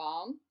telling their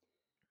mom.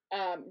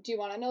 Do you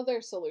want to know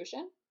their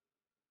solution?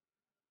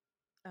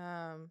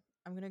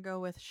 I'm gonna go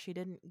with she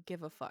didn't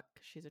give a fuck.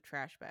 She's a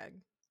trash bag.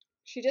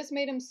 She just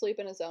made him sleep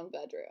in his own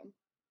bedroom.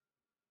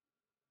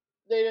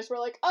 They just were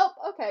like, oh,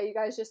 okay, you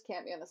guys just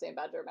can't be in the same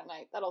bedroom at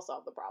night. That'll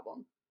solve the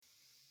problem.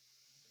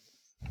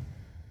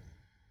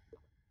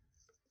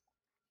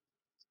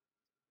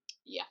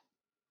 Yeah.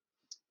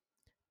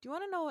 Do you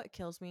want to know what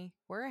kills me?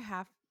 We're a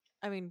half.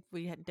 I mean,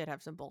 did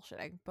have some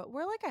bullshitting, but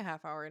we're like a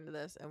half hour into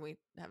this, and we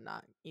have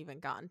not even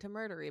gotten to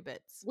murdery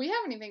bits. We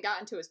haven't even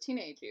gotten to his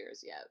teenage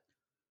years yet.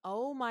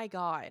 Oh my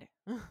god.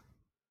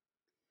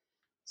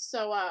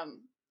 So,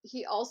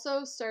 he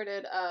also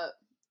started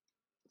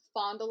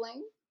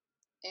fondling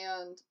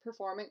and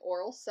performing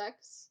oral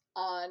sex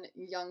on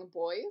young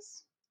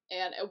boys.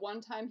 And at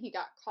one time, he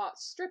got caught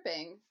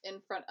stripping in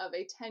front of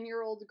a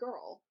 10-year-old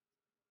girl.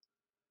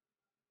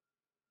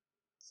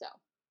 So,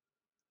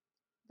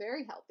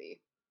 very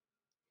healthy.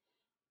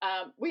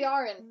 We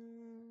are in.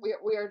 Mm,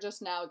 We are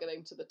just now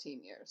getting to the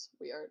teen years.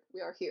 We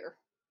are here.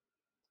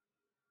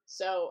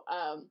 So,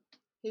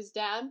 his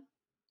dad,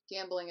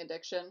 gambling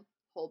addiction,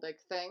 whole big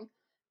thing.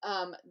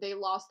 They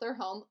lost their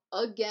home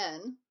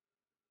again.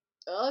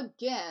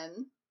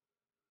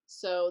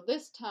 So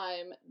this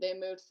time they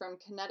moved from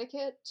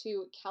Connecticut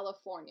to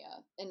California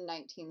in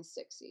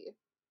 1960,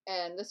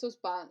 and this was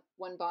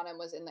when Bonham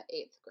was in the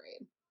 8th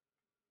grade.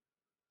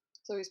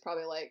 So he's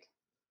probably like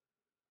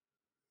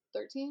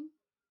 13.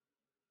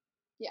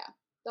 Yeah,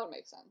 that would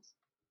make sense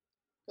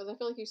because I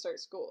feel like you start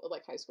school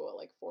like high school at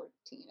like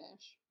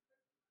 14ish.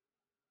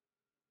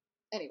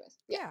 Anyways,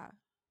 yeah, yeah.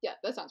 yeah,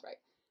 that sounds right.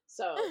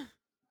 So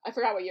I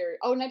forgot what year.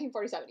 Oh,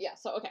 1947. Yeah,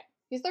 so okay,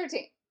 he's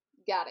 13.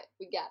 Got it.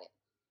 We got it.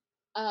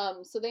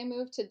 So they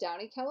moved to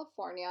Downey,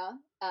 California,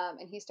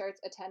 and he starts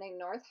attending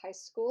North High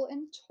School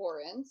in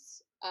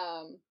Torrance.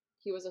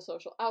 He was a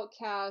social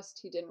outcast.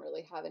 He didn't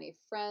really have any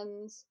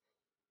friends,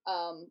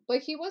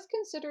 but he was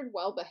considered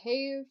well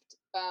behaved.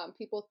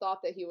 People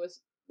thought that he was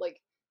like,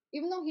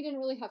 even though he didn't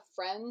really have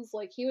friends,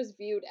 like he was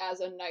viewed as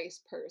a nice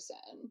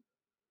person.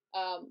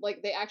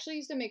 Like they actually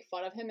used to make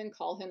fun of him and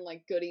call him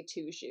like Goody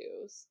Two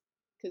Shoes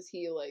because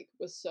he like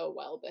was so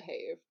well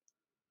behaved.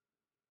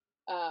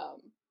 Um,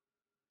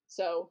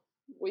 so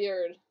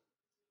weird,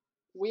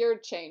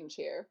 weird change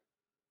here.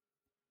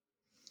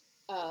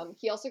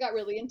 He also got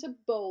really into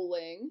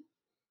bowling.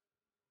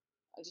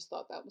 I just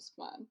thought that was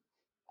fun.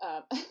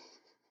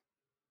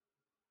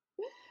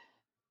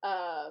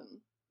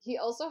 Um, he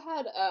also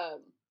had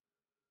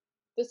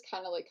this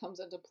kind of like comes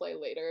into play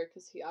later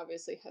because he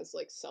obviously has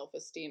like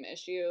self-esteem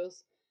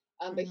issues.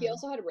 But he Mm-hmm.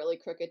 also had really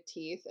crooked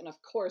teeth, and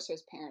of course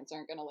his parents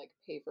aren't gonna like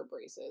pay for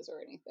braces or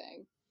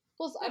anything.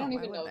 Plus, I No, don't why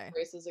even would know if they?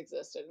 braces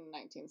existed in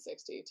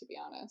 1960, to be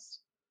honest.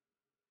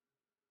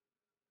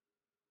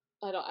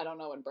 I don't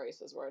know when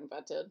braces were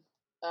invented.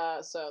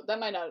 So that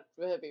might not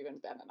have even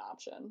been an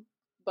option.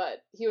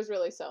 But he was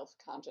really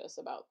self-conscious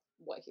about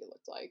what he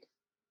looked like.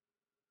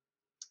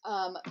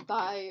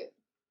 By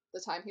the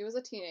time he was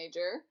a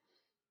teenager,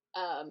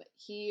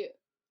 he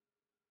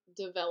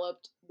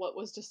developed what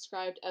was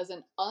described as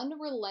an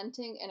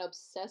unrelenting and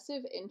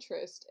obsessive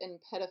interest in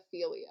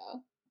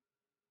pedophilia.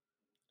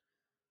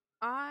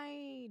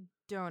 I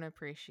don't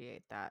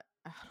appreciate that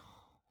at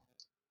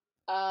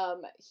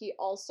all. He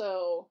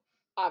also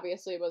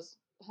obviously was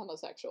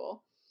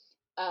homosexual.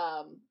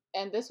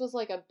 And this was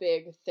like a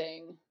big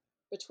thing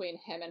between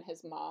him and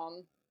his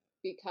mom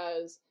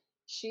because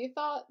she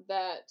thought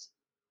that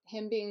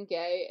him being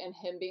gay and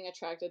him being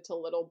attracted to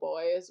little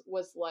boys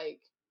was like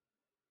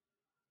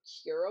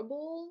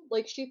curable.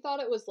 Like she thought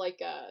it was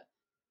like a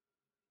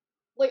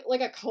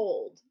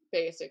cold,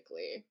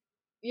 basically.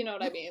 You know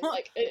what I mean?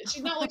 Like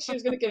she's not like she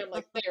was gonna get him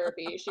like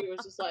therapy. She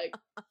was just like,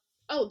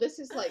 Oh, this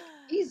is like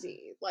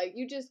easy. Like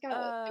you just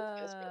gotta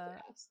think this real uh,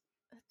 fast.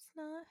 that's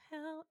not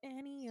how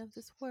any of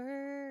this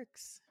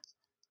works.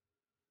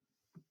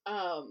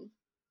 Um,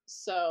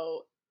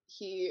 so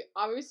he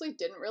obviously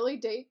didn't really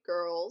date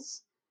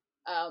girls.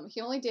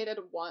 He only dated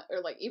one, or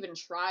like even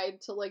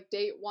tried to like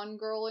date one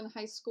girl in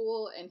high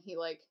school, and he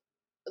like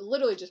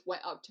literally just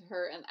went up to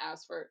her and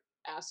asked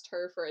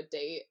her for a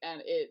date,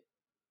 and it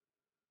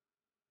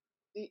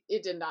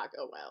did not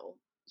go well.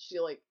 She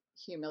like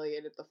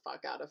humiliated the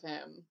fuck out of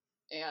him,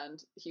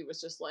 and he was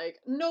just like,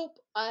 "Nope,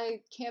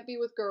 I can't be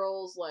with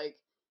girls. Like,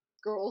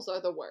 girls are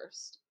the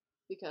worst."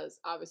 Because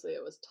obviously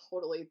it was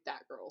totally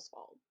that girl's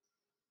fault.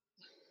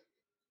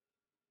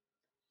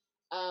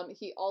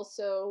 He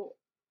also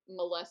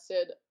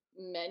molested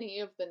many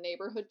of the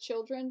neighborhood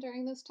children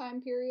during this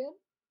time period.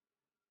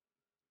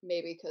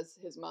 Maybe because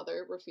his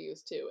mother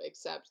refused to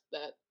accept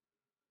that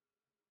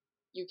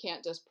you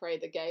can't just pray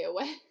the gay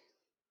away.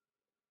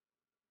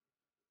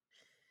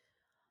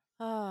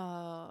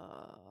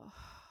 Oh.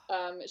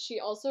 She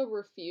also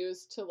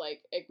refused to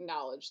like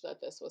acknowledge that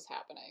this was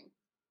happening,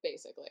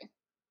 basically.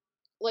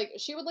 Like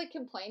she would like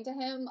complain to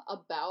him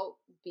about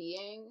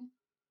being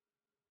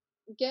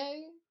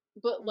gay,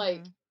 but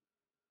like Mhm.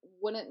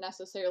 wouldn't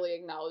necessarily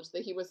acknowledge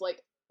that he was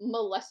like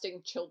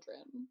molesting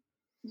children.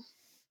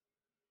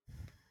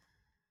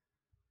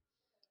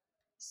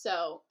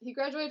 So he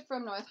graduated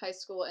from North High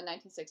School in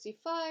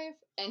 1965,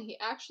 and he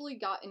actually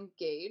got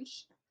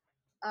engaged.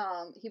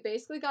 He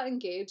basically got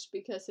engaged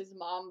because his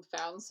mom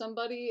found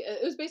somebody.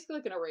 It was basically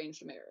like an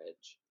arranged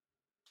marriage.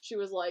 She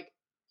was like,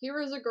 "Here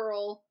is a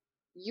girl,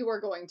 you are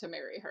going to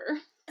marry her."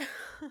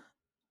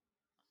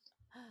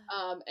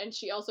 And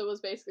she also was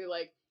basically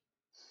like,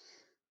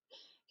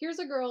 "Here's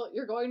a girl,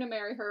 you're going to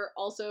marry her.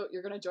 Also,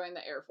 you're going to join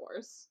the Air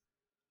Force."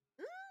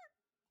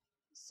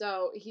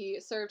 So he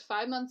served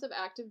 5 months of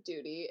active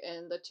duty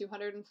in the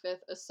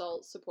 205th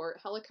Assault Support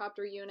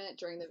Helicopter Unit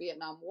during the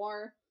Vietnam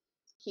War.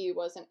 He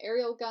was an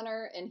aerial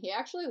gunner, and he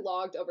actually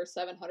logged over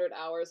 700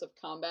 hours of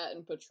combat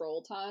and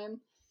patrol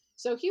time.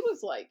 So he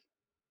was like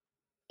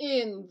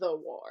in the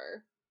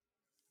war,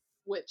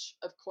 which,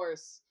 of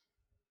course,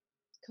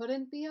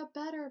 couldn't be a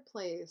better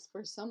place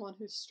for someone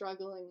who's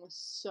struggling with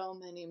so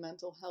many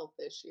mental health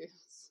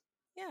issues.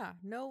 Yeah,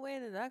 no way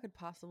that that could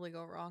possibly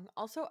go wrong.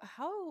 Also,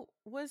 how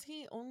was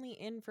he only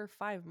in for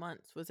 5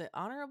 months? Was it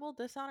honorable,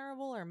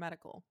 dishonorable, or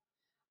medical?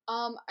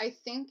 I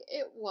think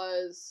it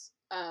was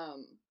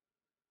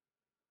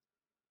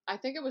I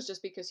think it was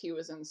just because he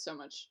was in so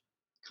much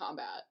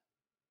combat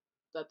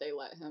that they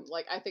let him.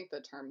 Like I think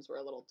the terms were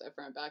a little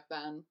different back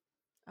then.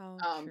 Oh,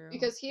 true.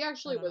 Because he I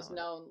actually don't was know it.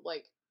 known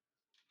like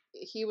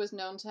he was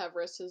known to have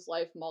risked his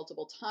life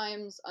multiple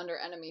times under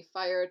enemy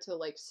fire to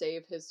like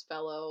save his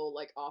fellow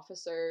like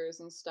officers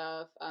and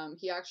stuff.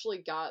 He actually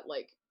got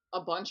like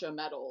a bunch of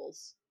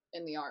medals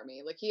in the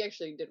army. Like he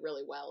actually did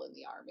really well in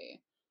the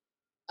army.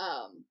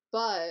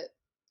 But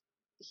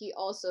he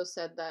also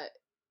said that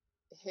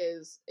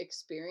his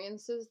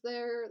experiences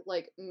there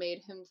like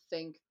made him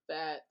think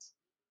that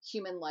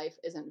human life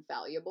isn't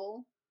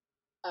valuable.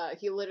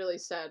 He literally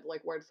said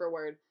like word for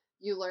word,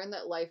 "You learn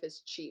that life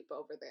is cheap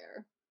over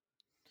there."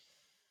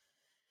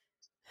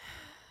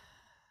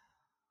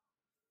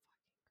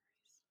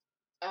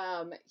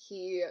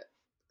 He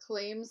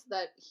claims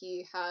that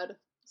he had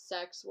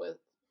sex with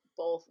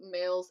both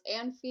males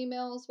and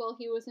females while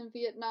he was in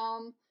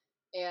Vietnam,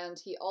 and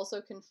he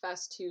also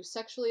confessed to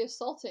sexually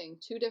assaulting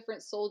two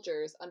different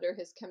soldiers under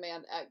his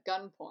command at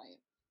gunpoint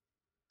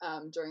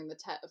during the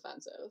Tet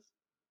Offensive.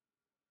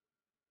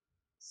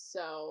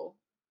 So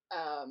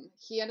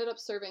he ended up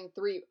serving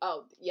three.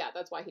 Oh, yeah,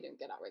 that's why he didn't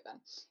get out right then.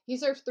 He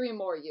served 3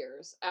 more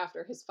years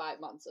after his 5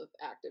 months of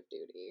active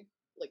duty,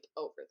 like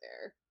over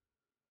there.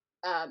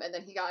 And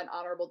then he got an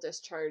honorable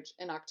discharge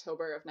in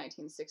October of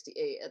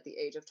 1968 at the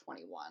age of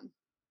 21.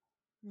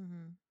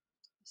 Hmm.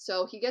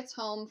 So he gets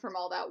home from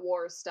all that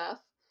war stuff,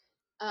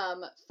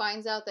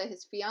 finds out that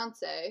his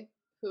fiance,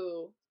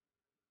 who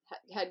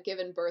had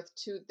given birth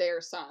to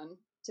their son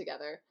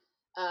together,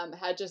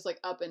 had just like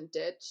up and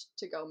ditched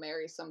to go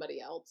marry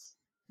somebody else.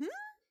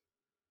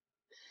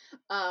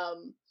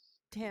 Um,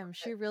 Damn,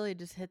 she really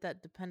just hit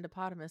that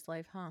dependopotamus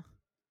life, huh?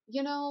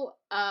 You know,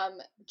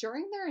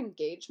 during their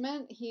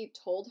engagement, he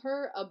told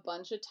her a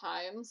bunch of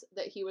times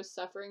that he was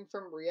suffering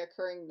from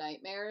reoccurring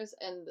nightmares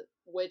and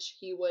which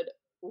he would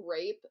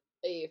rape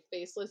a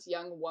faceless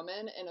young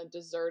woman in a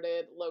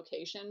deserted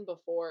location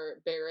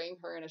before burying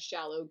her in a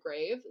shallow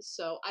grave.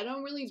 So I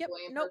don't really Yep.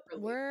 blame Nope. her for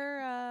leaving.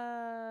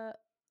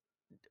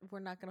 We're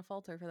not gonna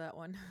falter for that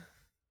one.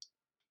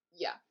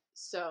 Yeah.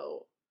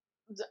 So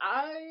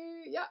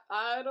I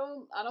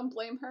don't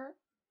blame her.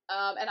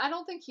 And I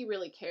don't think he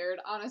really cared,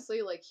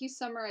 honestly. Like he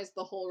summarized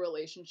the whole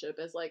relationship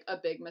as like a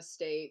big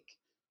mistake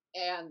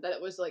and that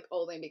it was like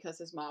only because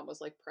his mom was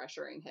like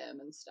pressuring him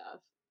and stuff.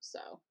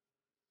 So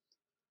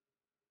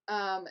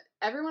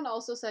everyone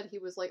also said he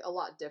was like a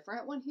lot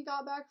different when he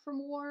got back from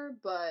war,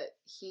 but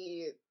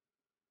he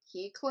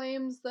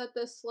claims that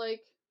this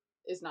like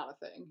is not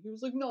a thing. He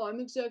was like, no, I'm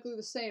exactly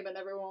the same. And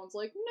everyone's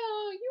like,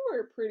 no, you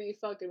were pretty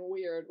fucking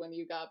weird when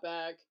you got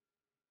back.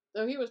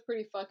 Though he was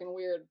pretty fucking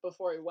weird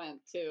before he went,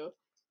 too.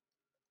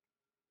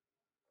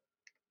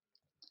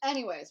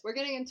 Anyways, we're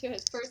getting into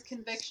his first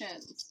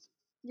convictions.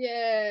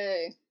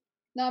 Yay!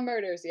 Not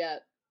murders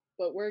yet,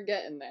 but we're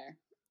getting there.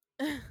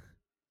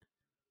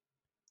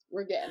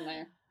 We're getting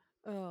there.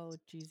 Oh,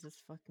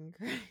 Jesus fucking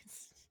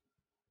Christ.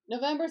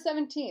 November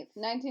 17th,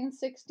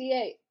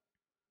 1968.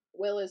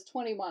 Will is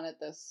 21 at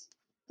this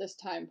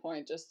time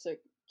point, just to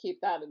keep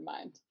that in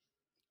mind.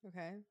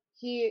 Okay.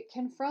 He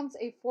confronts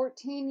a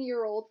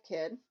 14-year-old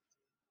kid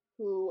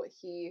who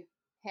he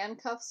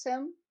handcuffs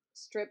him,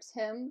 strips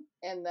him,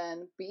 and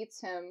then beats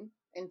him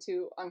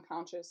into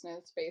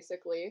unconsciousness,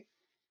 basically,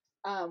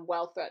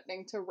 while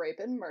threatening to rape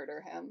and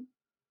murder him.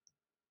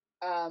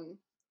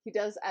 He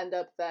does end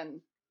up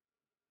then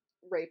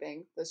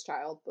raping this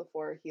child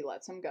before he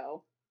lets him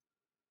go.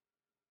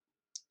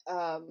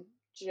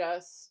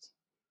 Just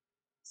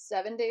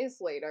 7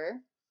 days later,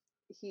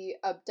 he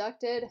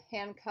abducted,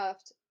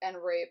 handcuffed, and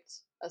raped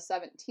a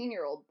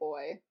 17-year-old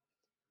boy,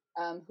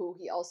 who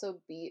he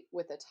also beat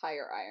with a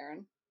tire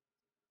iron.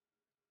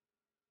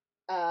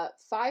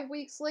 5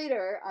 weeks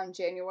later, on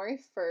January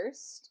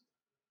 1st,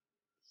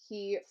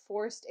 he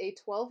forced a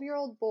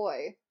 12-year-old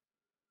boy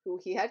who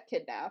he had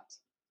kidnapped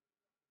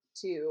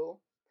to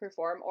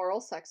perform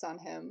oral sex on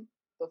him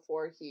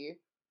before he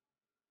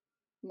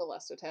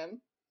molested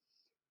him.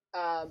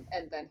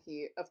 And then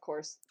he, of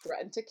course,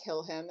 threatened to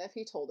kill him if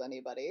he told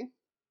anybody.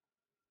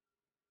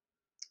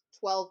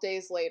 12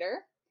 days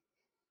later,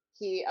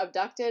 he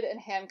abducted and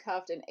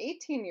handcuffed an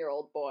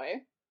 18-year-old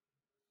boy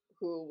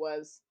who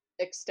was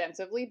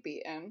extensively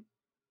beaten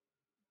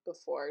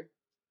before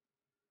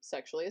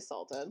sexually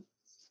assaulted.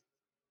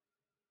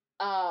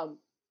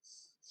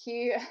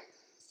 He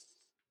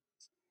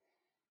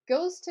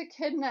goes to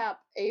kidnap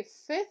a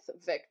 5th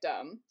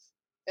victim,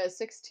 a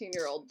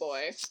 16-year-old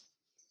boy,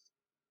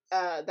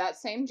 that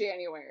same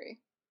January,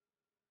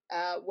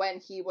 when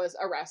he was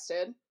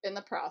arrested in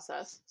the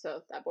process.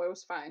 So that boy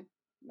was fine.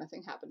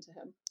 Nothing happened to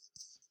him.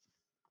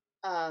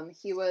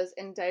 He was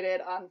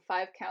indicted on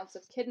 5 counts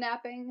of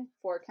kidnapping,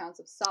 4 counts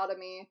of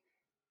sodomy,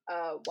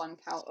 1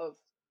 count of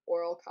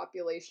oral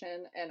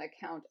copulation, and a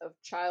count of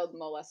child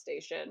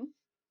molestation.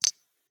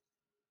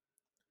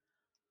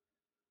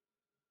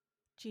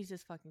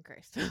 Jesus fucking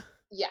Christ.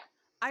 Yeah.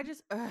 I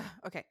just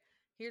okay.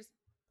 Here's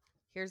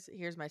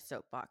my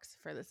soapbox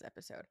for this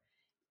episode.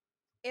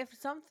 If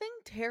something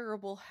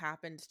terrible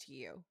happens to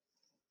you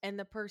and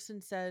the person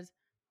says,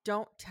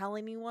 "Don't tell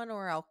anyone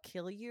or I'll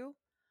kill you,"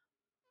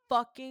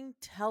 fucking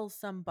tell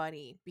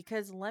somebody,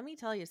 because let me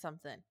tell you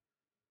something.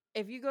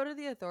 If you go to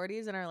the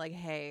authorities and are like,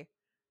 "Hey,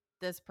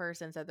 this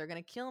person said they're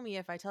going to kill me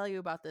if I tell you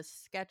about this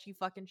sketchy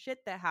fucking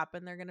shit that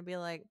happened," they're going to be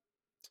like,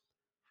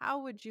 "How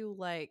would you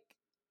like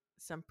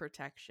some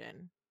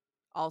protection?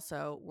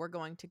 Also, we're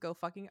going to go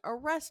fucking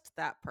arrest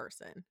that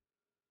person."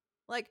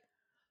 Like,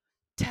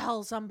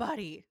 tell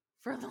somebody,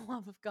 for the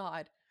love of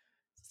God.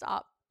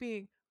 Stop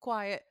being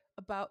quiet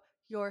about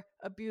your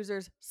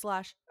abusers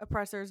 /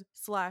 oppressors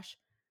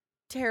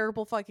 /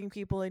 terrible fucking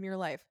people in your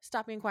life.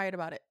 Stop being quiet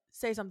about it.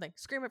 Say something.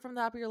 Scream it from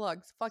the top of your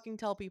lungs. Fucking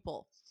tell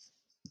people.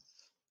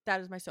 That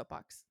is my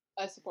soapbox.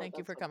 I support Thank that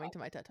you for coming soapbox. to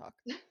my TED Talk.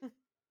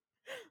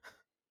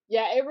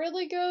 Yeah, it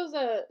really goes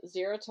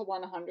 0 to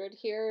 100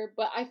 here,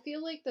 but I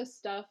feel like the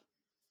stuff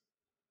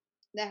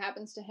that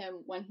happens to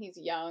him when he's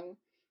young,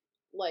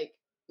 like,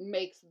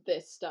 makes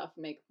this stuff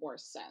make more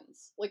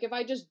sense. Like, if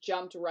I just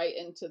jumped right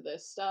into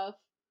this stuff,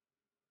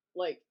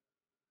 like,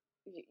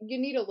 you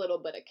need a little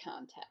bit of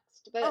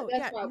context. But Oh,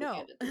 that's yeah, why we no.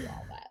 had to do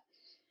all that.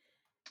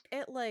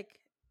 It,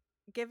 like,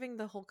 giving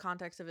the whole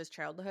context of his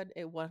childhood,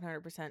 it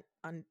 100%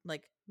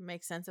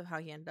 makes sense of how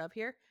he ended up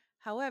here.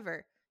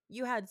 However,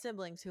 you had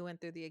siblings who went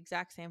through the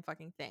exact same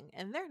fucking thing,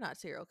 and they're not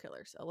serial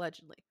killers,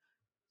 allegedly.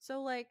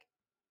 So, like,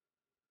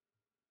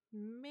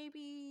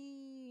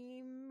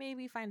 maybe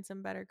find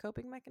some better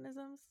coping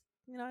mechanisms.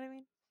 You know what I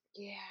mean?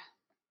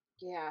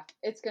 Yeah,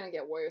 it's gonna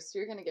get worse.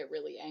 You're gonna get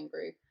really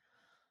angry.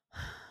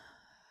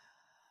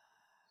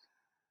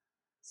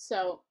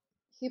 So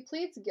he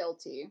pleads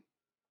guilty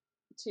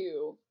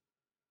to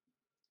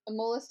a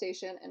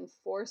molestation and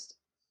forced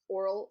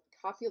oral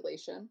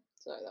copulation.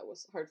 Sorry, that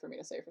was hard for me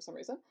to say for some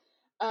reason.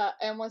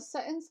 And was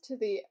sentenced to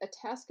the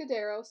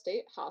Atascadero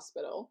State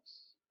Hospital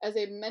as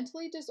a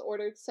mentally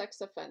disordered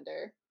sex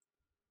offender,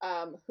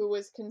 who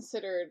was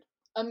considered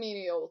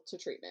amenable to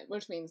treatment,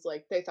 which means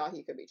like they thought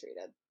he could be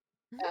treated,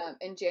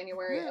 in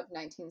January of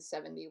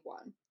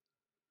 1971.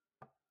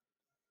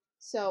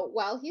 So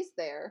while he's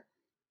there,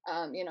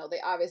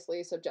 they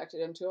obviously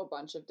subjected him to a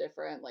bunch of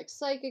different like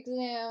psych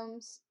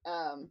exams.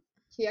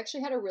 He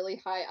actually had a really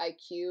high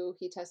IQ.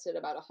 He tested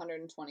about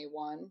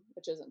 121,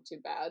 which isn't too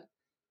bad.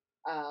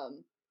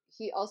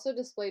 He also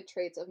displayed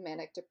traits of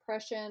manic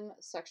depression,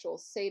 sexual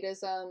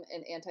sadism,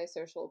 and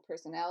antisocial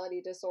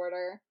personality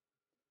disorder.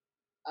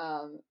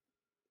 Um,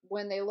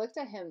 when they looked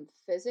at him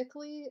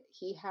physically,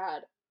 he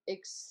had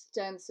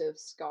extensive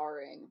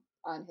scarring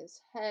on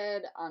his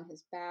head, on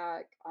his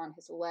back, on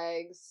his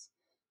legs,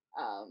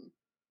 um,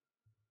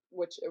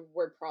 which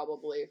were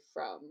probably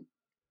from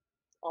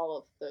all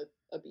of the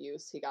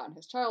abuse he got in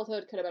his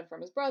childhood. Could have been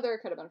from his brother,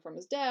 could have been from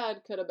his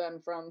dad, could have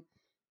been from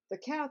the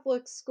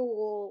Catholic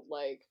school,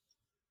 like,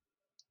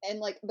 and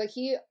like, but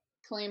he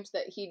claimed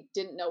that he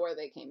didn't know where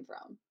they came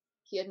from.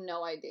 He had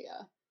no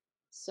idea.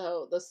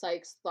 So the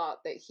psychs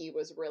thought that he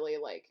was really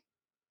like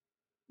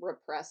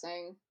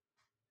repressing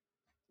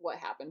what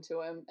happened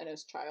to him in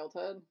his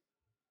childhood,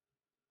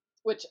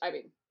 which I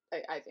mean,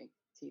 I think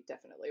he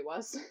definitely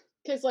was.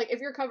 Because like, if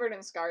you're covered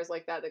in scars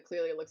like that, that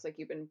clearly looks like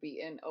you've been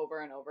beaten over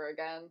and over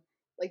again,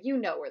 like you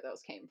know where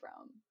those came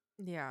from.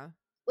 Yeah.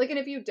 Like, and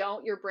if you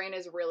don't, your brain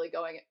is really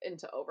going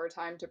into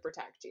overtime to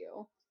protect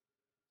you.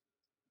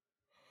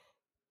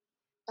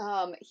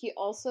 He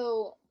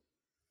also,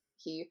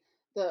 he,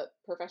 the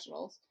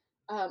professionals,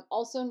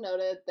 also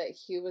noted that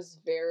he was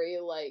very,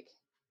 like,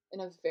 in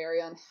a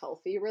very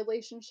unhealthy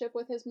relationship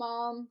with his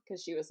mom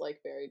because she was, like,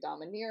 very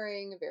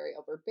domineering, very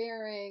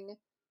overbearing.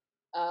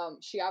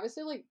 She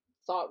obviously, like,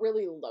 thought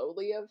really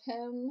lowly of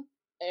him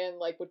and,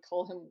 like, would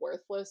call him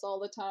worthless all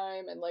the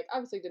time and, like,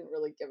 obviously didn't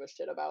really give a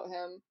shit about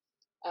him.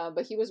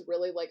 But he was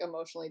really, like,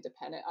 emotionally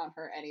dependent on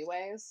her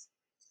anyways.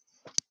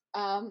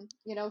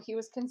 He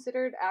was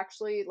considered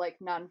actually like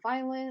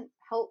nonviolent,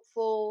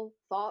 helpful,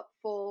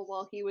 thoughtful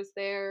while he was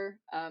there.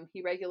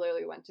 He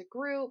regularly went to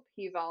group.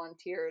 He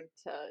volunteered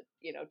to,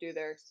 do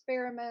their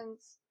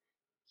experiments.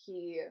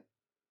 He,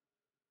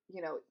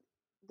 you know,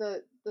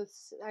 the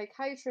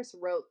psychiatrist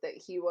wrote that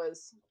he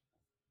was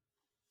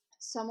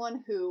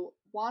someone who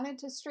wanted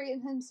to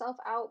straighten himself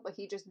out, but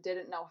he just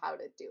didn't know how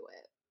to do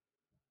it.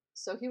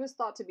 So he was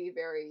thought to be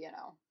very,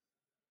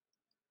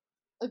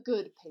 a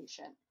good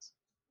patient.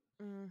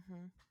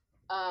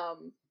 Mm-hmm.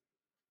 Um,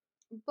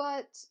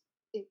 but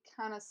it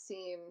kind of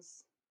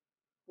seems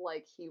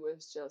like he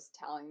was just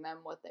telling them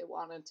what they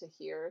wanted to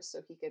hear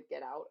so he could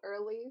get out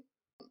early.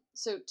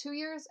 So, 2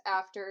 years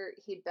after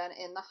he'd been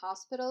in the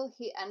hospital,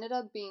 he ended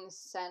up being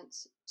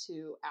sent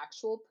to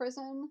actual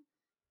prison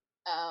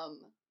um,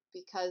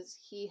 because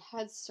he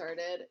had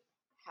started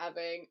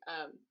having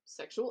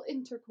sexual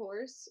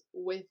intercourse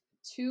with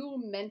two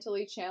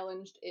mentally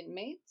challenged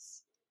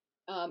inmates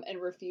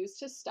and refused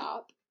to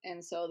stop.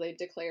 And so they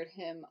declared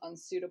him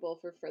unsuitable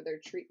for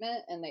further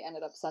treatment and they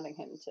ended up sending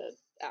him to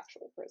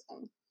actual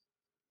prison.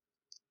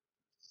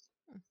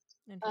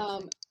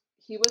 Interesting.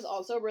 He was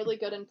also really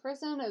good in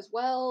prison as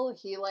well.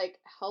 He like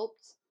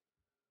helped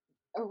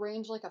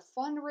arrange like a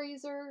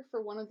fundraiser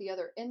for one of the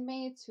other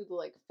inmates who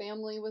like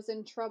family was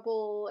in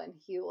trouble and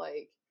he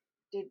like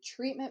did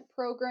treatment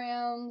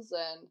programs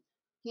and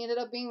he ended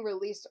up being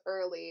released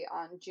early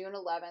on June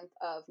 11th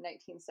of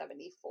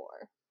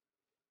 1974.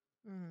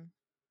 Mm-hmm.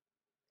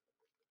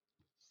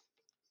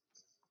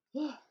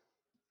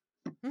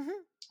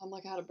 I'm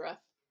like out of breath.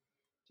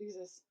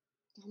 Jesus.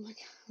 Oh my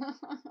god.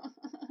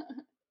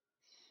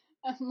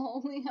 I'm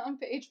only on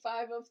page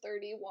 5 of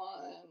 31.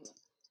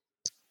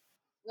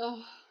 Ugh.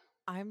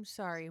 I'm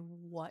sorry,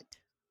 what?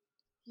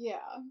 Yeah.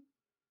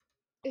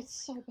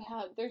 It's so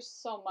bad. There's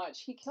so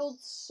much. He killed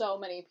so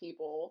many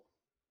people.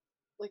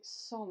 Like,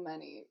 so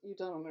many. You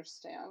don't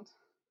understand.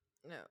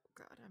 No,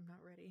 God, I'm not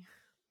ready.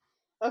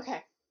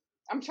 Okay.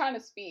 I'm trying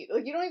to speed.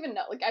 Like, you don't even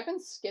know. Like, I've been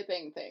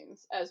skipping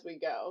things as we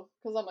go.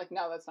 Because I'm like,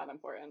 no, that's not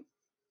important.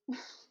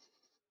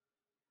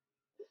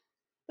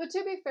 But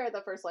to be fair,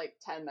 the first, like,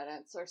 10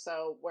 minutes or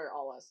so were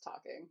all us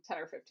talking. 10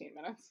 or 15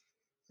 minutes.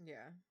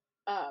 Yeah.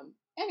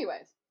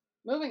 Anyways,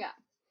 moving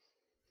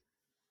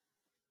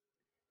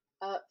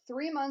on.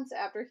 3 months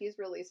after he's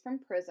released from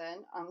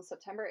prison on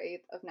September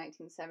 8th of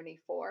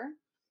 1974,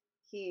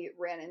 he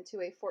ran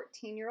into a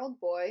 14-year-old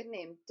boy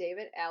named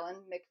David Allen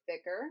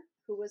McVicker,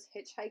 who was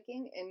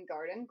hitchhiking in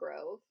Garden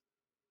Grove.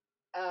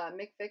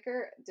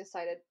 McVicker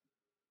decided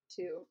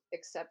to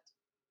accept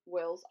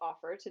Will's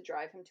offer to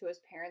drive him to his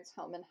parents'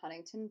 home in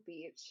Huntington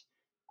Beach.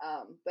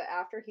 But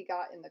after he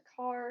got in the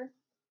car,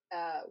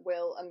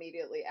 Will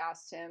immediately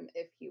asked him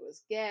if he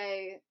was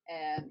gay,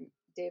 and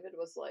David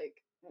was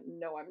like,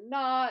 "No, I'm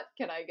not.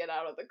 Can I get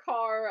out of the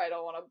car? I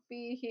don't want to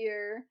be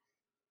here."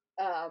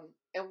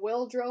 And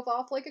Will drove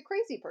off like a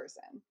crazy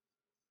person.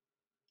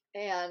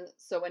 And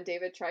so when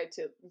David tried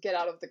to get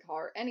out of the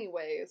car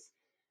anyways,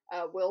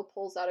 Will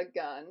pulls out a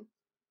gun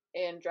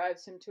and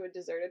drives him to a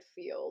deserted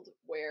field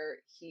where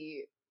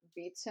he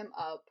beats him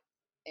up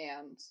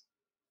and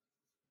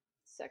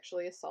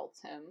sexually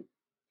assaults him.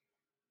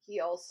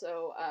 He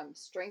also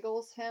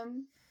strangles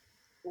him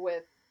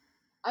with.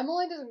 I'm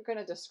only going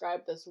to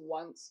describe this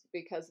once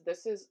because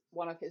this is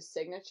one of his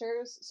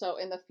signatures. So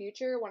in the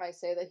future, when I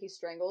say that he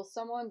strangles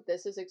someone,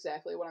 this is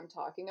exactly what I'm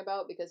talking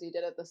about because he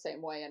did it the same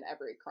way in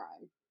every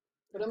crime.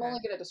 But I'm Okay.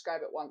 only going to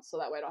describe it once so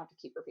that way I don't have to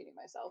keep repeating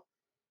myself.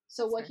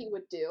 So That's what fair. he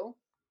would do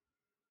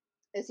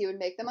is he would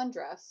make them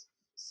undress.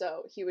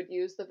 So he would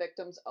use the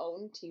victim's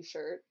own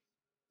t-shirt.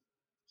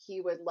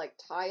 He would like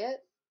tie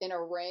it in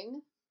a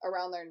ring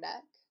around their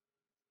neck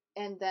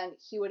and then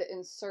he would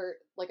insert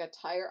like a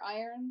tire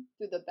iron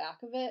through the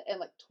back of it and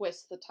like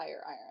twist the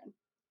tire iron.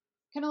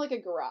 Kind of like a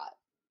garrote.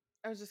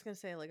 I was just gonna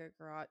say like a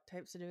garrote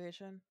type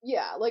situation.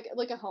 Yeah, like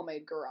a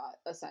homemade garrote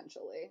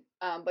essentially.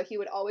 But he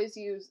would always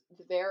use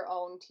their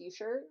own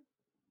t-shirt,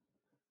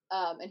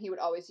 and he would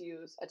always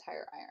use a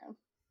tire iron.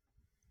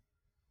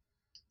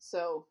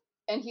 So,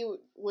 and he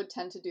would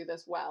tend to do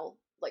this while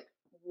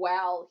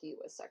he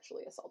was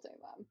sexually assaulting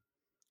them.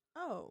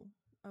 Oh,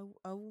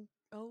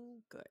 oh,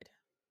 good.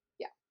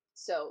 Yeah.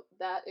 So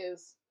that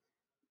is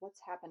what's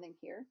happening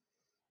here.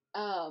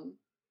 Um,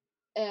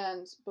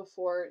 and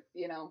before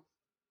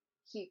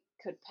he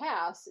could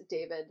pass,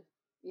 David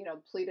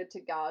pleaded to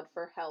God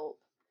for help,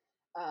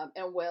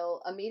 and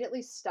Will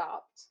immediately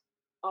stopped,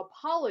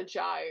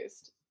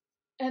 apologized,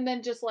 and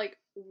then just like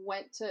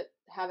went to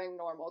having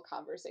normal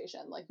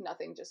conversation, like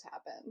nothing just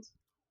happened.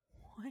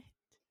 What?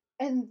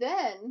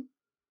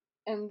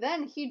 And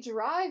then he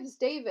drives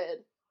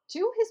David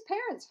to his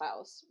parents'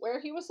 house where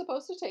he was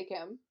supposed to take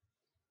him.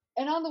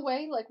 And on the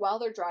way, like while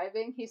they're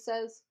driving, he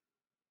says,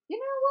 "You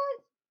know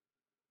what?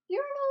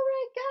 You're an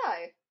alright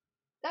guy.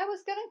 That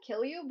was gonna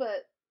kill you,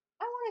 but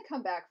I want to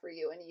come back for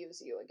you and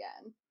use you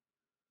again."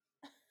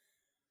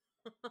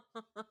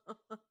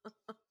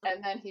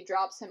 And then he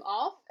drops him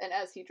off, and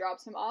as he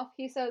drops him off,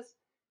 he says,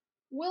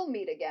 "We'll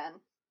meet again."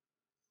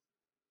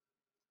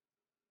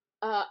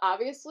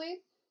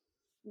 Obviously,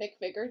 Nick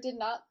Vigor did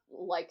not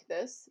like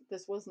this.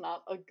 This was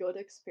not a good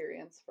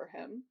experience for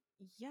him.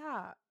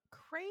 Yeah,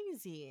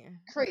 crazy.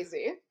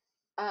 Crazy.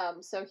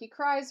 So he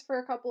cries for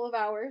a couple of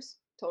hours,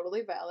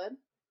 totally valid.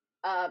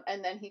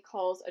 And then he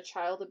calls a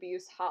child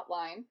abuse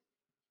hotline.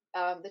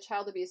 The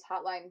child abuse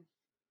hotline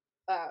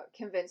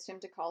convinced him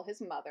to call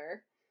his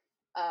mother,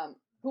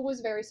 who was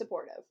very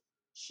supportive.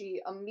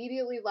 She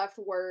immediately left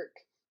work,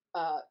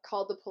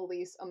 called the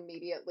police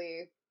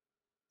immediately,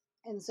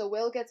 and so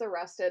Will gets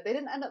arrested. They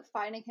didn't end up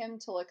finding him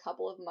till a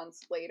couple of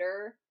months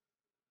later,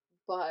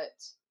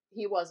 but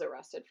he was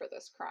arrested for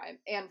this crime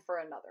and for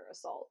another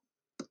assault.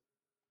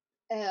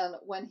 And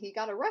when he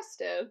got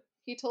arrested,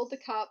 he told the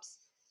cops,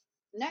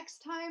 "Next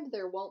time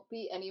there won't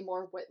be any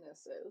more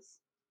witnesses."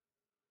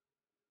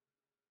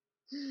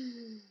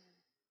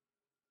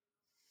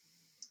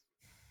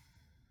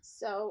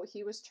 So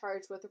he was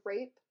charged with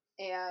rape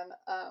and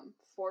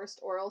forced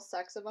oral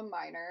sex of a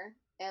minor.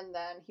 And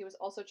then he was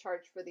also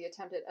charged for the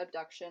attempted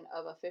abduction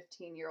of a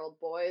 15-year-old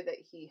boy that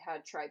he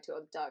had tried to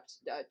abduct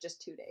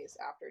just 2 days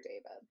after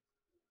David.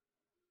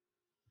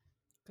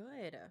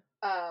 Good.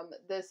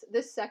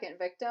 This second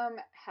victim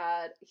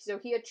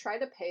he had tried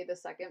to pay the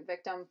second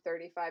victim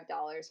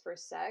 $35 for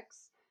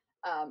sex,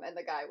 and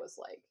the guy was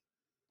like,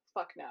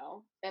 "Fuck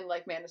no," and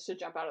like managed to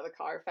jump out of the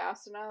car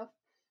fast enough.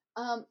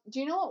 Do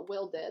you know what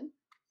Will did?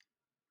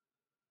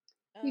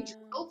 He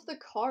Um, drove the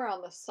car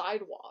on the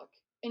sidewalk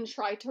and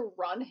tried to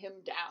run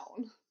him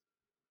down.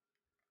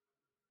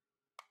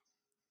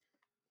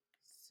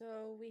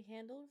 so we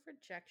handled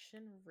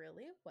rejection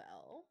really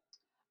well.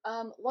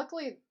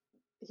 Luckily,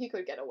 he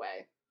could get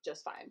away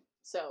just fine.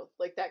 So,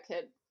 like, that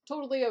kid,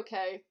 totally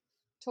okay,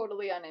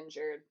 totally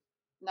uninjured,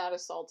 not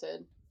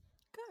assaulted.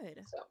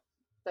 Good. So,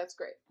 that's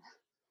great.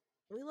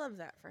 We love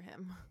that for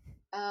him.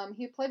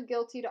 He pled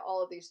guilty to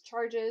all of these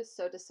charges.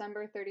 So,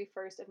 December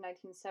 31st of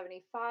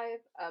 1975,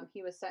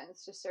 he was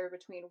sentenced to serve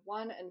between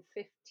 1 and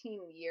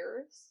 15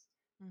 years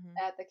Mm-hmm.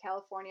 at the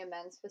California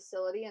Men's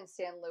Facility in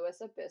San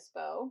Luis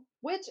Obispo,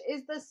 which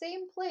is the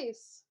same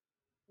place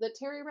that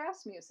Terry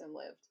Rasmussen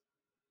lived,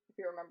 if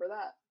you remember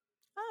that.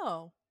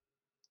 Oh,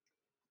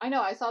 I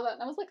know, I saw that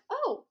and I was like,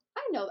 "Oh,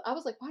 I know." I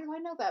was like, "Why do I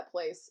know that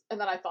place?"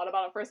 And then I thought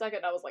about it for a second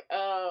and I was like,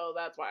 "Oh,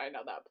 that's why I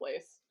know that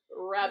place.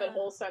 Rabbit uh,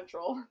 Hole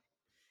Central."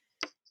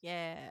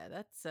 yeah.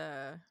 That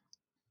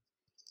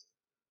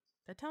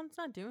town's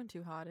not doing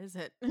too hot, is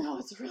it? No,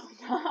 it's really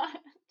not.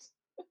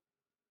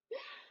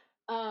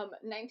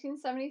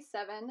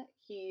 1977,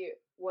 he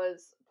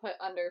was put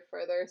under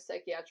further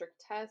psychiatric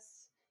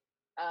tests.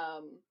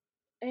 Um,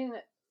 and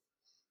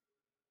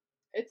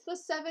it's the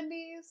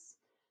 70s,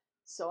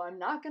 so I'm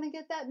not gonna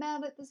get that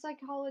mad at the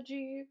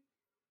psychology,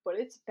 but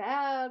it's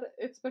bad.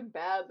 It's been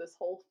bad this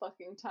whole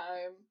fucking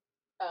time.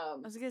 I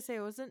was gonna say,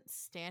 wasn't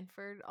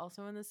Stanford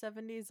also in the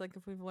 70s? Like,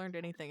 if we've learned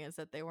anything, is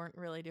that they weren't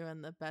really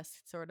doing the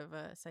best sort of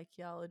a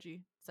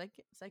psychology.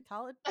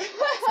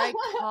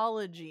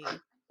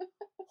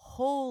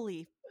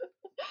 Holy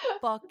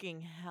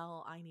fucking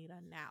hell! I need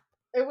a nap.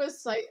 It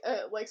was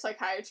like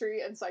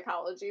psychiatry and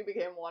psychology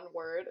became one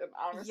word, and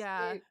Yeah.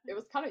 honestly, it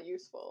was kind of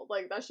useful.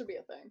 Like that should be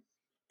a thing.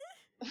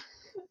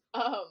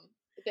 Um,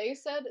 they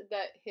said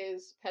that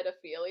his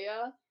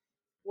pedophilia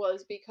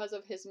was because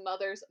of his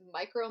mother's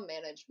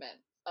micromanagement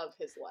of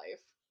his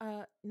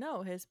life.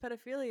 No, his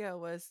pedophilia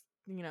was,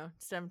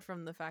 stemmed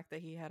from the fact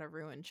that he had a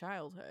ruined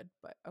childhood.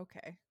 But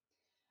okay.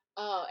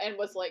 And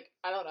was like,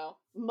 I don't know,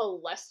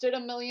 molested a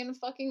million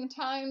fucking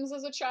times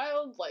as a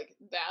child. Like,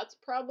 that's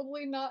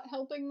probably not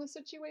helping the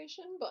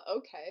situation, but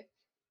okay.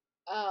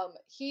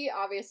 He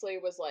obviously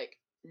was like,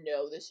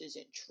 "No, this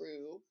isn't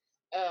true."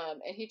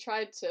 And he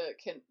tried to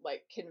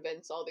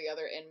convince all the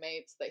other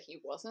inmates that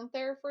he wasn't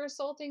there for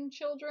assaulting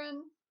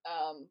children.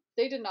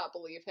 They did not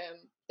believe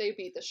him. They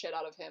beat the shit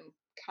out of him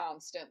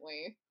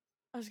constantly.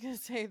 I was gonna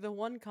say the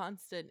one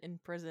constant in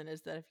prison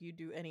is that if you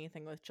do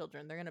anything with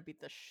children, they're gonna beat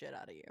the shit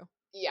out of you.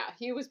 Yeah,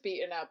 he was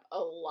beaten up a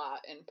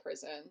lot in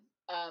prison.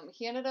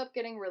 He ended up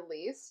getting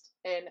released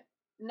in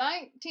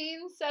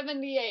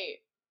 1978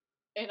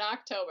 in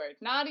October,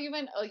 not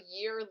even a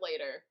year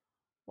later.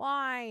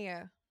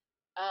 Why?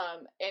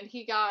 And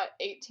he got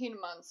 18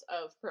 months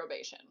of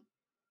probation.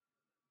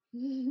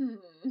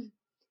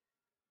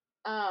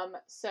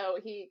 So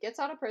he gets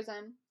out of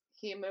prison.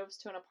 He moves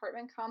to an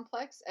apartment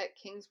complex at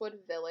Kingswood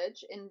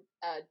Village in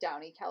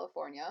Downey,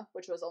 California,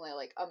 which was only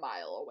like a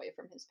mile away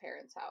from his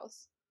parents'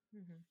 house.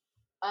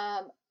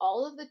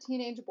 All of the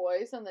teenage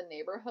boys in the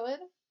neighborhood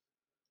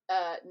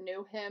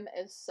knew him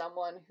as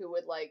someone who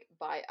would like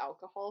buy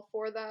alcohol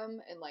for them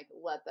and like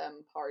let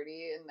them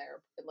party in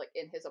their like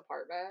in his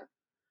apartment.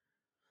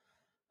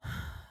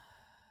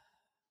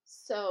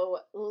 So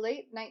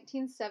late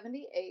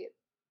 1978,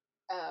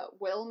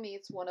 Will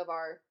meets one of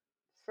our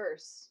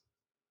first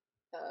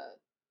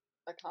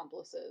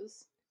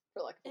accomplices,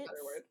 for lack of a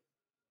better word.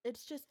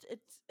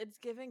 It's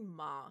giving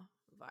Ma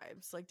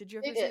vibes. Like, did you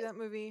ever It see is. that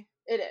movie?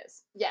 It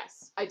is.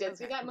 Yes, I did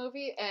see Okay. that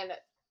movie, and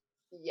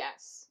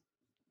yes.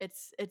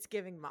 It's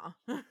giving Ma.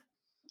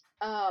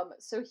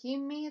 So he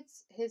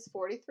meets his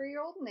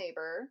 43-year-old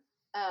neighbor,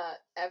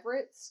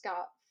 Everett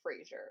Scott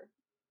Frazier.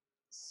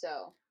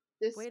 So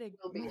this Way to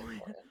will be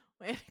important.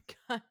 wait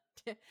God.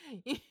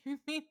 You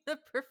mean the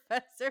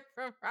professor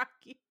from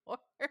Rocky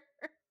Horror?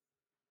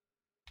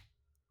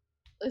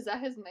 Is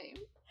that his name?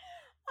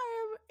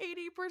 I am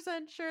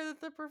 80% sure that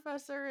the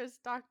professor is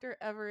Dr.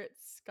 Everett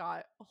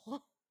Scott.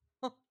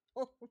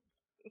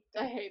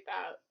 I hate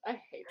that.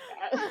 I hate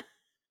that.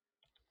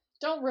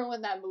 Don't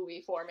ruin that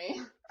movie for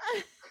me.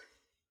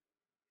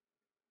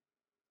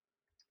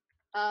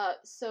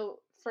 So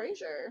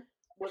Frazier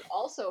would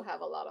also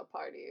have a lot of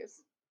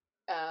parties,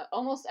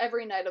 almost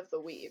every night of the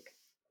week,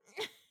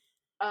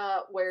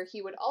 where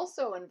he would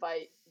also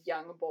invite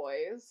young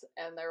boys,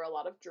 and there were a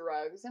lot of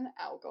drugs and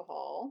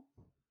alcohol.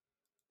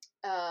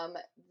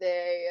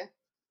 They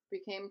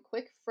became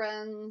quick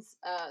friends.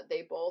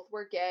 They both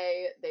were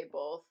gay. They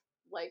both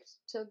liked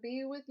to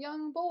be with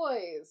young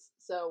boys.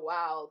 So,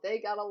 wow, they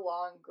got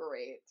along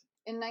great.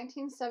 In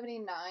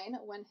 1979,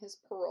 when his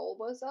parole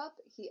was up,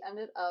 he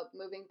ended up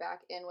moving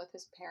back in with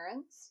his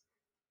parents.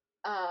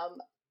 Um,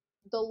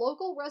 the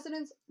local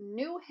residents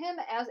knew him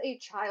as a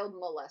child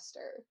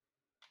molester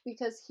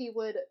because he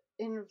would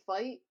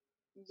invite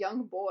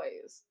young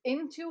boys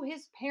into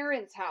his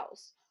parents'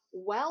 house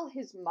while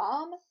his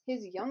mom,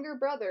 his younger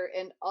brother,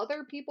 and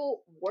other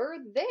people were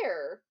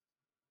there,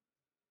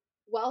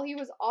 while he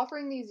was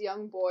offering these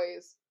young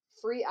boys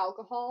free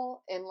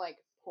alcohol and like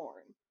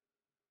porn.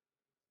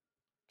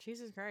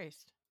 Jesus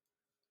Christ.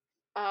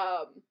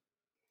 Um,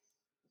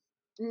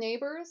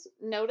 Neighbors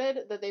noted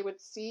that they would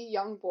see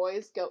young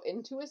boys go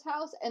into his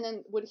house and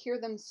then would hear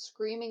them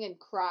screaming and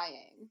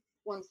crying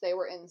once they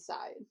were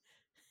inside.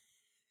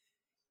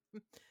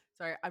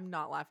 Sorry, I'm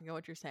not laughing at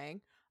what you're saying.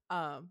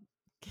 Um,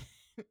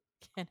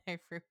 can I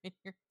ruin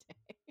your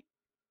day?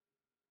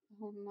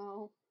 Oh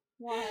no.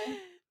 Why?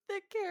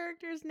 The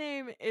character's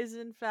name is,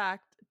 in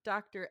fact,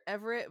 Dr.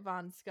 Everett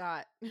Von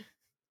Scott.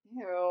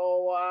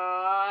 Ew,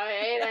 I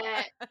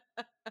hate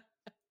it.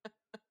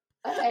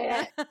 I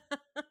hate it.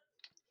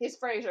 He's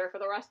Fraser for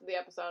the rest of the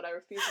episode. I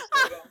refuse to say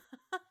it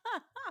again.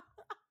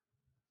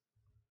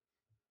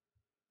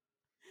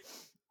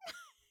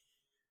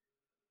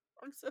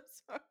 I'm so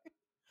sorry.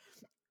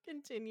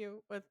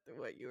 Continue with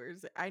what you were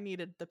saying. I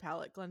needed the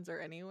palate cleanser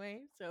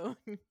anyway, so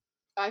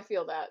I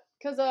feel that.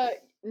 Because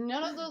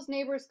none of those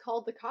neighbors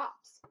called the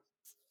cops.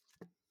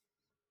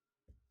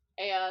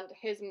 And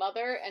his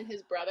mother and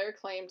his brother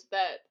claimed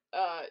that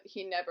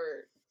he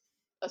never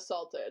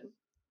assaulted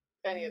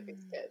any of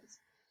these kids.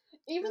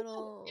 Even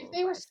though if little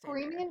they were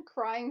screaming bystander. and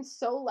crying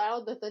so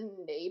loud that the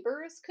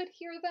neighbors could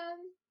hear them,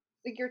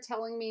 like you're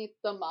telling me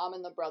the mom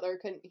and the brother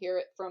couldn't hear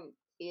it from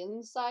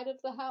inside of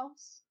the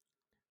house?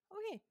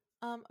 Okay.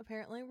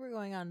 Apparently we're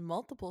going on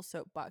multiple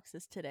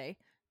soapboxes today.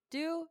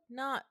 Do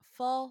not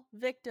fall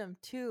victim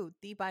to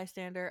the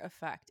bystander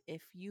effect.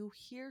 If you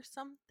hear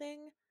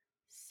something,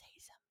 say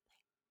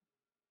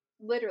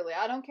something. Literally,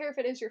 I don't care if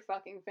it is your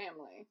fucking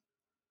family.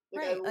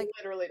 Like, I Right. Like,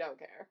 literally don't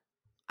care.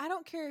 I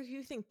don't care if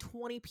you think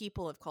 20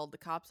 people have called the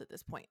cops at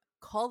this point.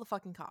 Call the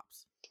fucking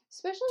cops.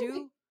 Especially, like,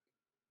 Do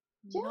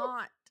yeah,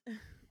 not.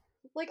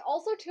 like,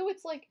 also, too,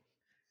 it's like,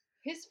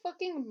 his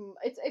fucking,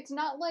 it's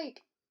not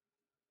like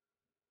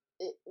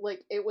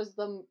it was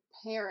the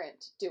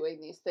parent doing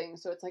these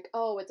things, so it's like,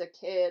 oh, it's a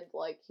kid,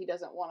 like, he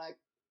doesn't want to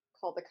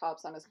call the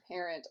cops on his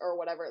parent or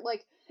whatever.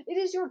 Like, it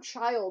is your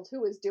child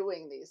who is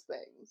doing these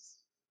things.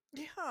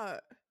 Yeah.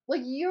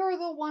 Like, you're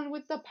the one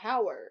with the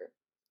power.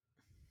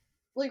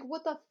 Like,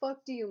 what the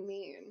fuck do you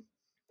mean?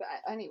 But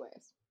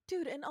anyways.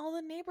 Dude, and all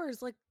the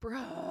neighbors, like,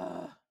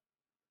 bruh.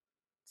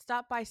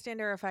 Stop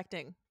bystander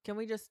affecting. Can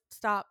we just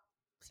stop?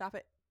 Stop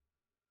it.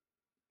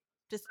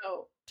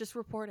 So, Just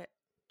report it.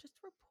 Just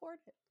report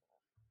it.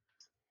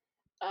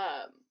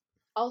 um,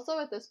 also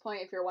at this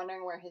point, if you're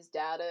wondering where his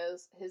dad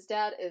is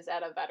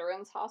at a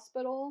veterans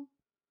hospital.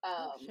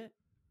 Oh shit.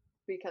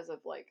 because of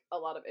like a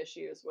lot of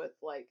issues with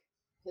like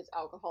his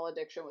alcohol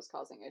addiction was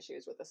causing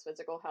issues with his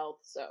physical health.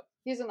 So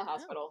he's in the Oh,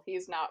 hospital.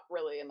 He's not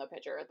really in the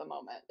picture at the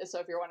moment. So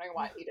if you're wondering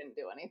why he didn't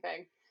do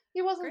anything,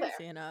 he wasn't there.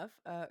 crazy enough,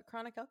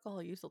 chronic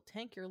alcohol use will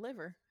tank your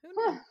liver. Who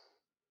Huh. knew?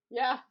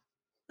 Yeah,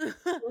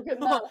 who could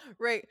know?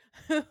 Right.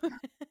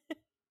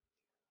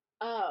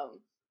 Um,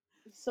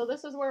 so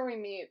this is where we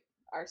meet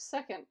our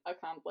second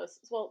accomplice.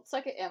 Well,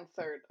 second and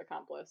third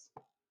accomplice.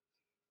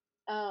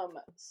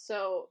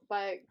 So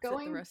by Is it the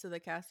going, rest of the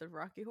cast of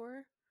Rocky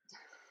Horror?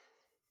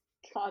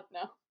 God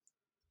no.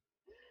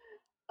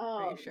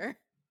 Are you Um, sure?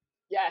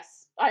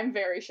 yes, I'm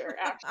very sure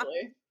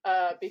actually.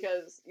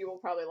 Because you will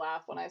probably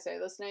laugh when I say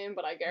this name,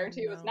 but I Oh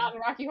guarantee you it's not no.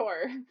 in Rocky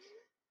Horror.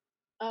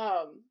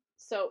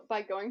 So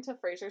by going to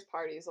Fraser's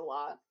parties a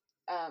lot,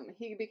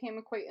 he became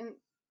acquainted,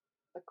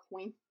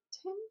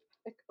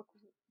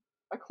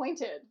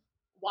 acquainted.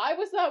 Why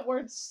was that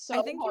word so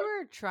I think you hard?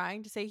 were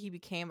trying to say he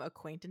became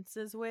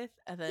acquaintances with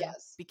and then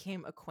Yes,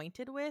 became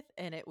acquainted with,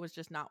 and it was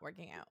just not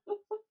working out.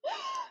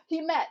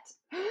 he met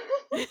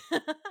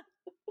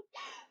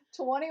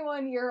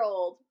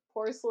 21-year-old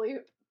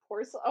porcelain.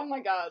 Oh my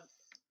god!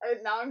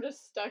 Now I'm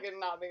just stuck in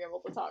not being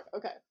able to talk.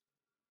 Okay,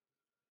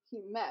 he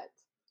met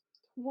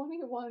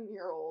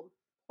 21-year-old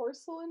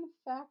porcelain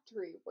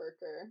factory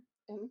worker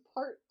and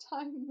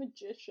part-time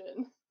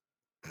magician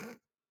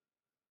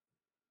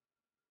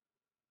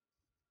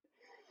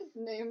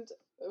named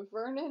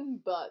Vernon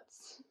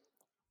Butts.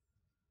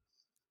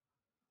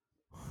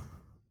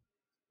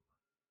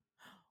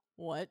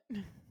 What?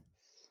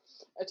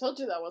 I told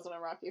you that wasn't a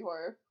Rocky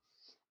Horror.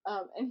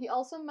 And he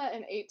also met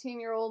an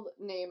 18-year-old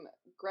named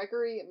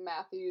Gregory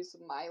Matthews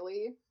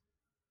Miley.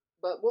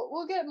 But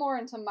we'll get more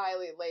into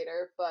Miley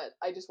later, but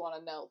I just want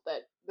to note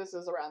that this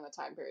is around the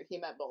time period. He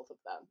met both of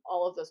them.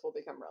 All of this will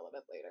become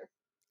relevant later.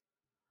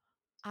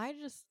 I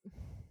just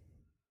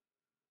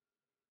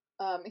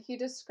He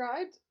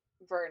described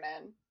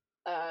Vernon,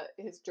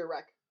 his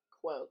direct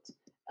quote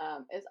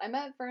is I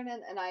met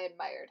Vernon and I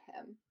admired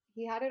him.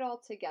 He had it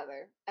all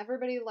together.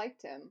 Everybody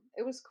liked him.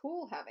 It was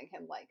cool having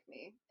him like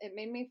me. It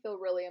made me feel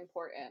really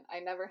important. I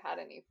never had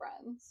any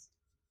friends.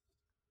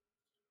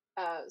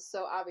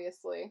 So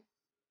obviously,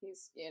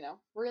 he's,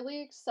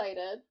 really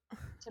excited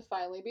to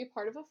finally be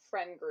part of a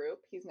friend group.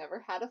 He's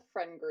never had a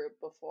friend group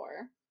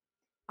before.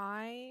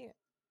 I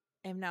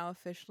am now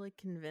officially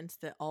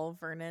convinced that all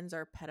Vernons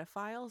are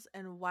pedophiles,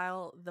 and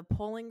while the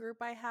polling group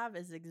I have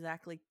is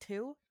exactly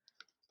two,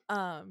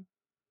 um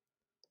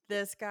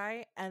this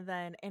guy, and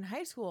then in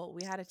high school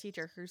we had a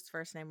teacher whose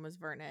first name was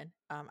Vernon.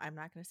 I'm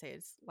not going to say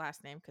his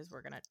last name because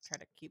we're going to try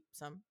to keep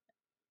some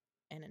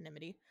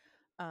anonymity.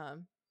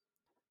 um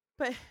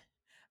but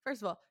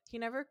first of all, he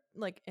never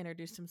like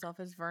introduced himself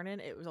as Vernon.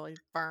 It was always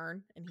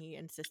Vern, and he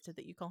insisted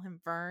that you call him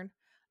Vern.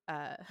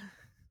 uh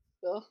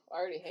Ugh, I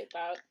already hate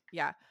that.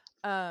 yeah.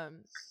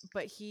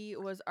 But he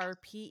was our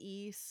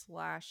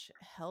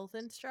PE/health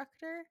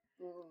instructor,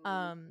 Mm.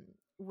 um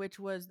which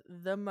was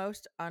the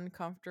most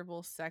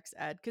uncomfortable sex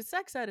ed, because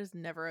sex ed is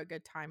never a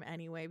good time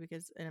anyway,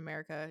 because in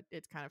America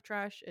it's kind of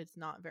trash, it's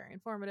not very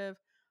informative.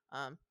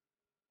 um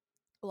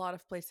a lot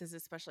of places,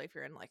 especially if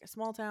you're in like a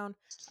small town,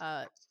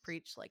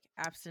 preach like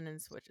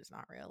abstinence, which is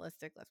not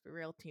realistic. Let's be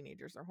real,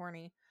 teenagers are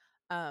horny.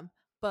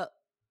 But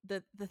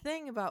the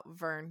thing about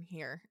Vern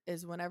here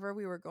is whenever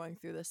we were going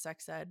through the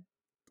sex ed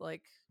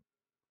like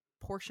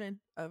portion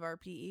of our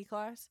PE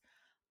class,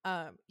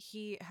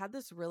 he had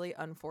this really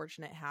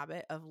unfortunate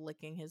habit of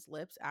licking his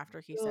lips after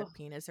he Ugh. said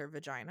penis or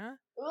vagina.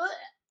 Ugh.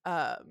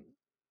 Um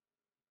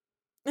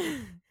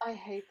I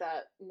hate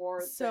that more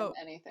than so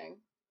anything.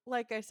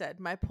 like I said,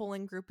 my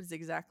polling group is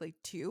exactly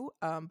two,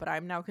 but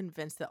I'm now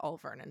convinced that all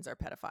Vernons are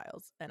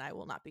pedophiles, and I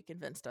will not be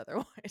convinced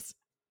otherwise.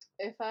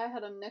 If I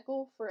had a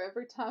nickel for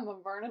every time a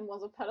Vernon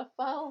was a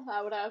pedophile,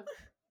 I would have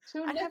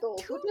two I'd have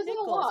nickels, two which isn't a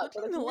nickels, lot, which but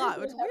isn't it's a weird lot.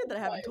 that It's it weird happened that it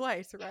happened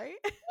twice. twice, right?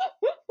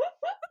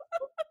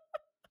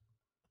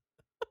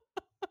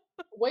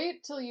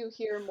 Wait till you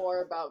hear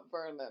more about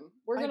Vernon.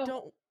 We're I gonna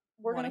don't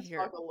we're want gonna to hear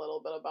talk a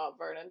little bit about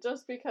Vernon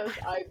just because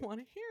I I don't want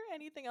to hear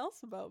anything else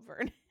about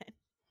Vernon.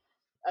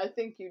 I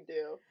think you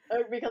do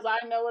because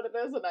I know what it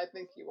is and I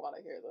think you want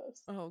to hear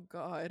this. Oh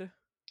god.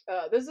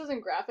 This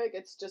isn't graphic;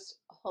 it's just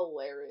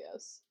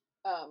hilarious.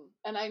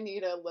 And I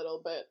need a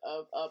little bit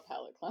of a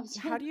palate cleanser.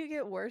 How do you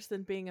get worse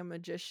than being a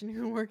magician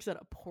who works at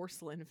a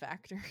porcelain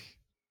factory?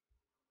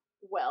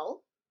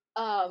 Well,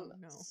 Oh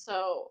no.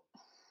 so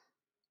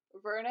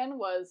Vernon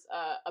was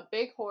a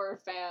big horror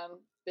fan,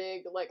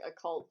 big like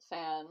occult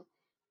fan.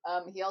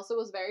 He also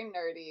was very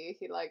nerdy.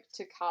 He liked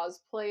to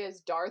cosplay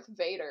as Darth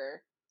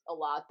Vader a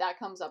lot. That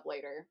comes up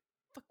later.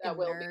 That Fucking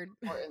will be nerd.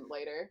 important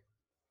later.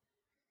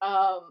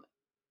 Um,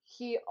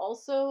 he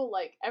also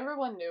like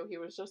everyone knew he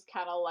was just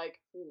kind of like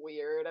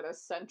weird and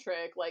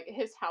eccentric. Like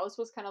his house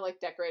was kind of like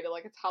decorated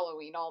like it's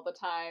Halloween all the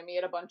time. He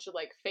had a bunch of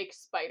like fake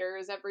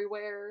spiders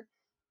everywhere,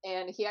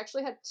 and he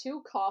actually had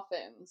two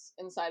coffins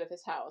inside of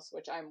his house,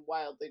 which I'm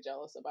wildly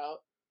jealous about.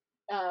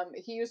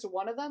 He used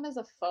one of them as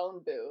a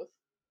phone booth,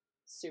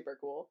 super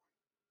cool.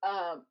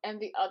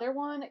 And the other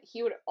one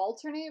he would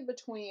alternate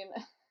between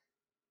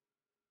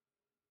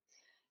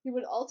He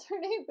would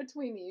alternate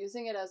between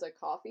using it as a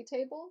coffee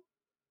table,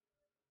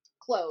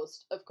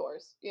 closed, of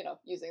course,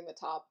 using the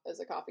top as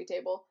a coffee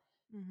table,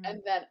 Mm-hmm.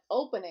 and then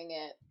opening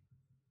it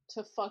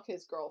to fuck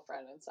his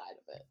girlfriend inside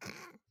of it.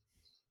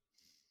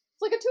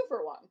 It's like a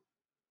 2-for-1.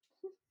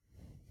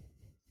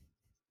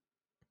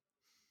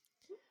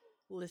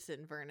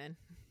 Listen, Vernon,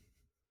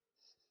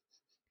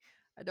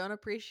 I don't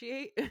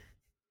appreciate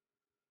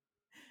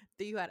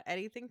that you had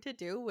anything to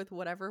do with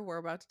whatever we're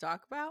about to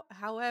talk about.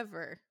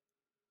 However,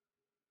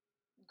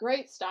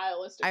 Great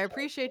stylistic I choice.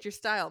 appreciate your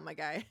style, my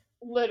guy.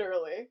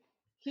 Literally.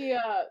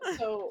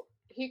 So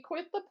he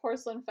quit the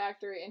porcelain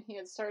factory and he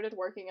had started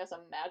working as a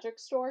magic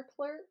store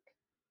clerk.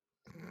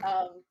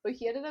 But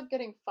he ended up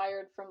getting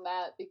fired from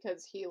that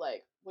because he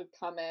like would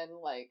come in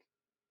like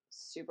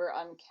super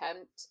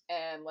unkempt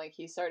and like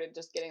he started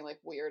just getting like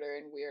weirder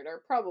and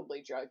weirder.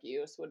 Probably drug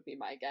use would be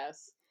my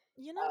guess.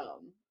 You know,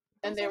 Um,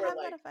 and does they it were have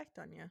that like, effect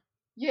on you?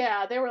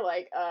 yeah, they were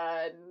like,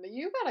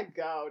 you gotta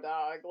go,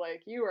 dog.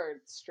 Like you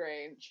are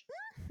strange.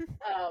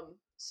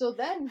 So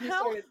then he How,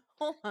 started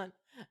hold on.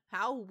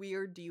 How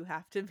weird do you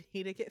have to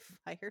be to get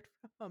fired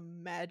from a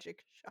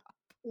magic shop?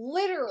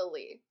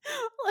 literally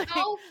Like,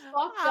 how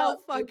fucked how up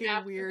you fucking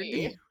have to weird do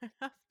be. you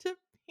have to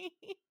be?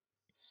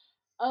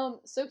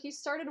 So he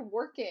started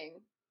working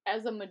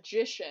as a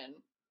magician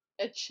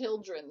at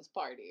children's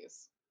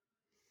parties.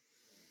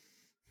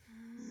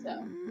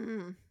 So,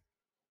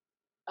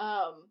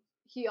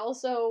 he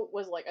also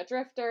was like a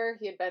drifter.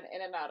 He had been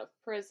in and out of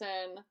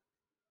prison.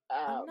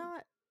 I'm Um,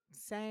 not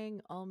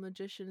saying all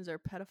magicians are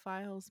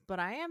pedophiles, but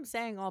I am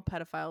saying all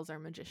pedophiles are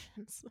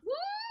magicians.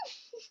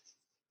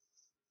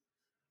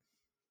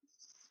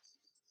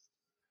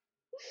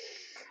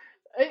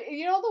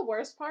 the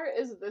worst part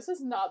is this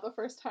is not the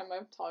first time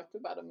I've talked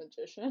about a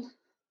magician.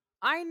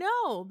 I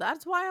know.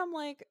 That's why I'm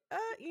like,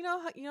 you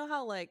know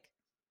how like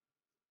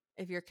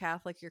if you're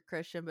Catholic, you're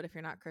Christian, but if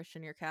you're not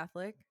Christian, you're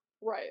Catholic.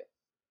 Right.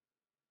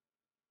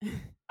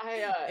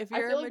 If I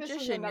you're a feel like this is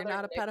magician, you're another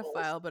not a Nichols.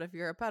 pedophile, but if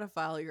you're a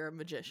pedophile, you're a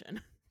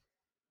magician.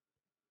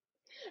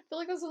 I feel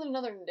like this is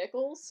another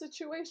Nichols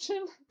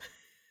situation.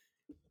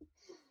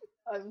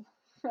 I've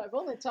I've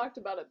only talked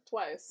about it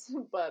twice,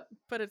 but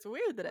But it's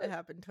weird that it like,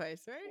 happened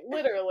twice, right?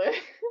 literally.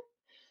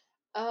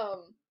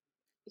 um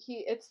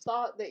it's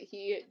thought that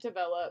he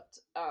developed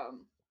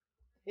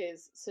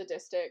his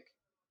sadistic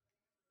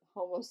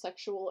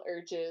homosexual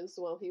urges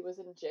while he was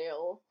in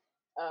jail,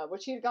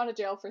 which he had gone to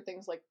jail for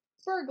things like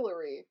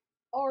burglary,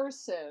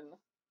 arson,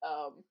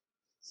 um,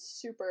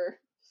 super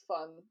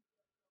fun,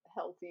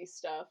 healthy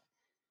stuff.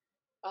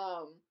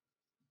 Um,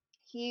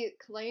 he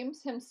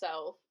claims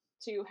himself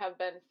to have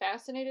been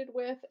fascinated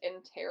with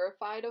and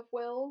terrified of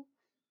Will.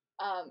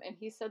 And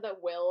he said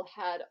that Will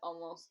had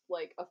almost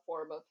like a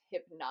form of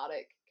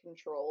hypnotic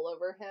control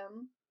over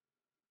him.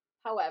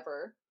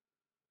 However,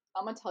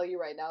 I'm gonna tell you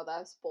right now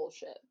that's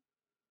bullshit.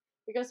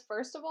 Because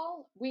first of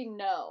all, we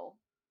know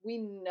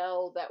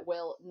that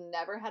Will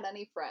never had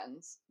any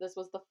friends. This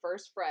was the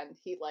first friend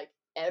he like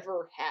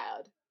ever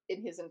had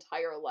in his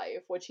entire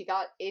life, which he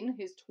got in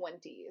his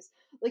 20s.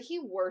 Like he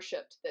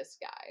worshipped this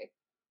guy.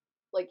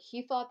 Like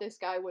he thought this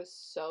guy was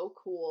so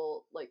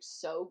cool, like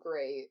so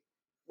great.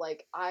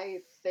 Like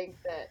I think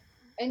that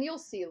and you'll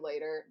see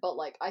later, but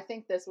like I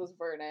think this was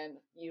Vernon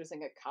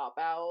using a cop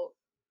out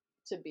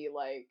to be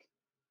like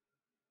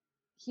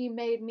he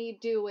made me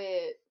do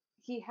it.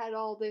 He had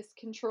all this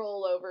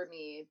control over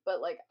me.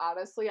 But like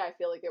honestly, I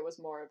feel like it was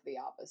more of the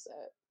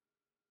opposite.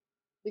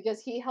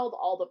 Because he held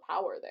all the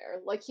power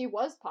there. Like he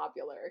was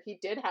popular. He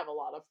did have a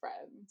lot of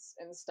friends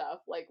and stuff.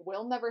 Like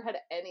Will never had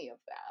any of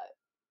that.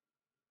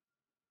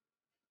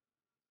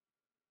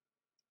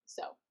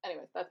 So,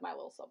 anyways, that's my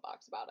little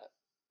soapbox about it.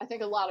 I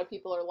think a lot of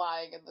people are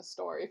lying in the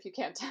story if you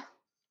can't tell.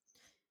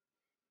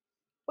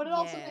 But it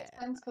also Yeah. makes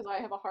sense because I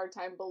have a hard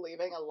time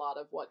believing a lot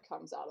of what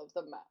comes out of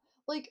the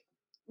like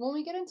when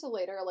we get into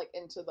later, like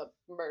into the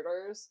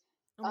murders,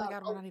 Oh my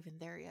god, we're a not even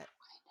there yet.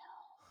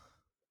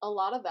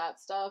 lot of that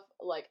stuff,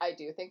 like I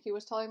do think he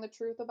was telling the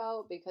truth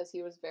about because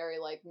he was very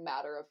like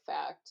matter of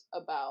fact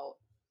about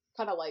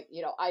kind of like,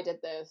 I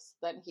did this,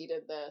 then he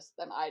did this,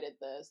 then I did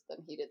this, then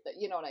he did that.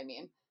 You know what I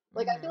mean?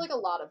 Like I feel Mm-hmm. like a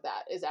lot of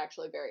that is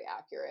actually very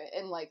accurate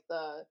and like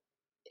the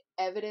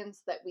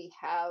evidence that we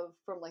have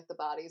from like the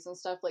bodies and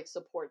stuff like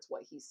supports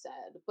what he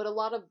said. But a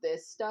lot of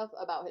this stuff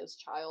about his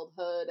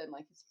childhood and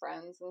like his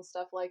friends and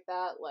stuff like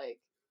that, like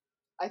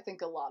I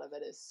think a lot of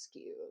it is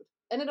skewed.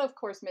 And it of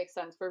course makes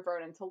sense for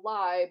Vernon to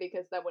lie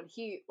because then when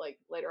he like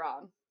later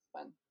on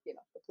when, the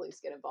police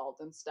get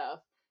involved and stuff,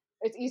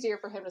 it's easier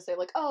for him to say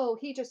like, "Oh,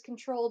 he just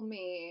controlled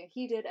me.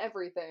 He did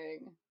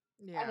everything.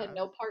 I had Yeah.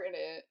 no part in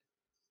it."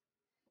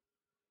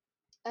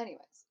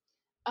 Anyways,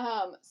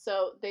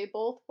 so they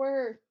both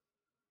were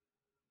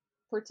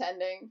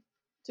pretending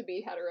to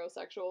be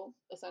heterosexual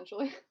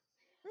essentially.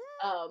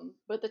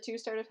 But the two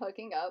started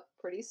hooking up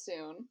pretty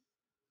soon.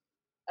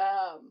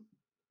 Um,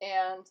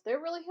 and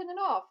they're really hitting it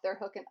off. They're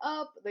hooking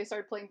up. They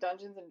started playing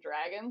Dungeons and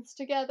Dragons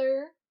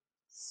together.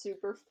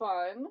 Super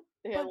fun.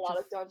 They had a Bunch lot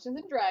of of Dungeons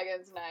and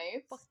Dragons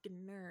nights.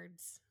 fucking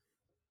nerds.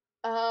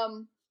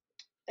 Um,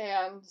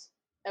 and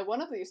And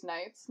one of these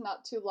nights,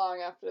 not too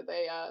long after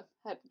they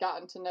had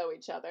gotten to know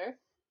each other,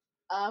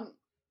 um,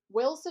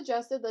 Will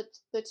suggested that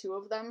the two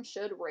of them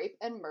should rape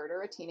and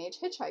murder a teenage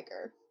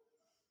hitchhiker.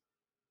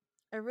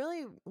 I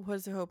really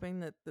was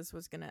hoping that this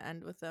was going to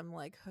end with them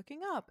like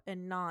hooking up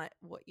and not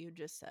what you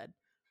just said.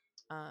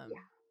 Yeah.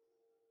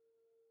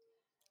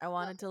 I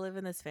wanted to live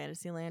in this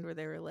fantasy land where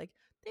they were like,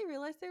 they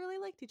realized they really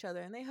liked each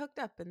other and they hooked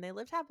up and they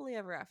lived happily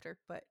ever after,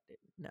 but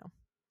no.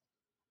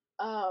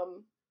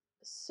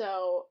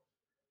 So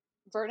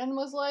Vernon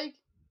was like,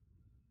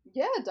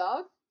 yeah,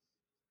 dog,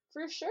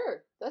 for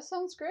sure. That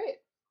sounds great.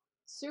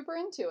 Super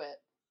into it.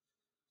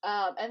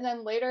 And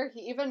then later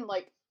he even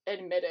like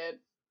admitted,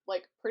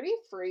 like pretty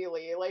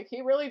freely, like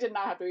he really did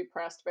not have to be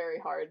pressed very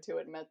hard to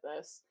admit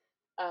this.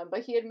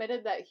 But he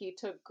admitted that he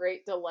took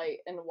great delight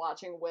in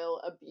watching Will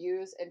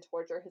abuse and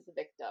torture his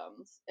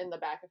victims in the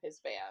back of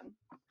his van.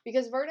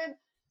 Because Vernon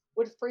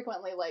would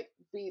frequently like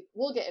be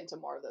we'll get into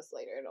more of this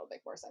later, it'll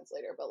make more sense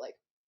later, but like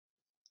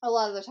a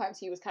lot of the times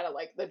he was kind of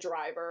like the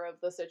driver of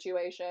the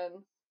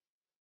situation.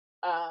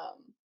 Um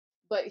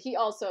but he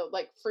also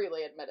like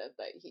freely admitted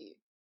that he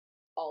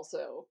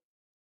also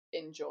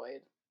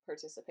enjoyed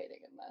participating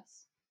in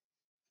this.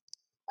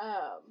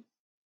 Um,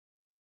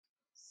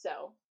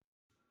 so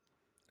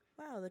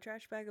Wow, the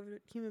trash bag of a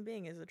human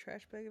being is a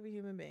trash bag of a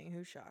human being.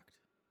 Who's shocked?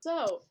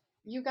 so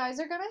you guys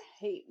are gonna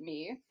hate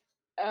me,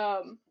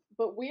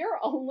 but we are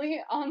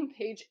only on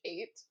page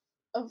 8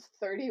 of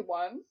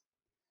 31.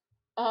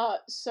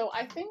 So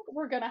I think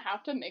we're gonna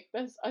have to make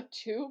this a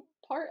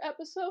 2-part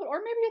episode,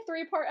 or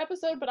maybe a 3-part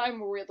episode. But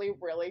I'm really,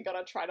 really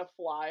gonna try to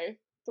fly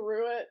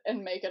through it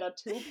and make it a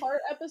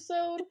 2-part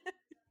episode.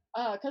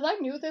 Because I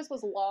knew this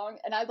was long,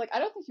 and I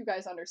don't think you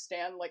guys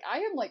understand. Like, I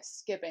am like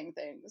skipping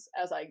things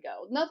as I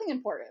go. Nothing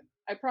important.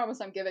 I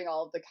promise I'm giving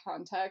all of the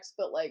context,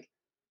 but like,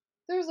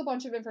 there's a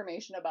bunch of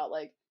information about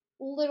like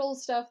little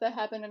stuff that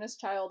happened in his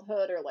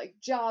childhood, or like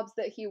jobs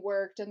that he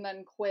worked and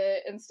then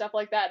quit and stuff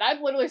like that. And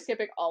I'm literally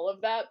skipping all of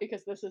that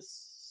because this is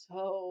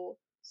so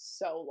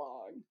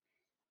long.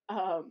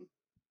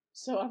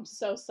 So I'm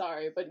so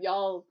sorry, but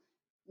y'all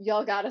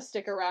gotta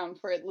stick around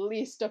for at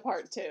least a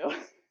part 2.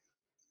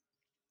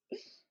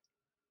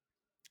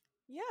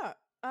 Yeah.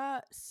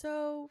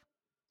 So,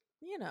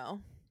 you know,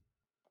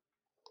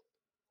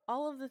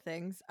 all of the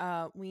things.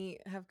 We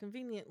have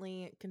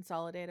conveniently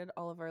consolidated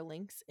all of our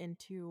links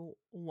into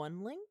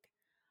one link.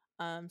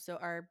 So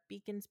our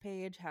Beacons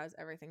page has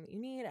everything that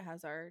you need. It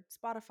has our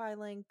Spotify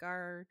link,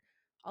 our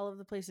all of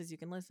the places you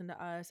can listen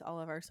to us, all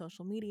of our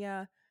social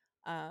media,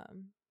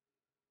 um,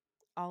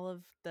 all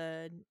of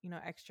the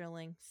extra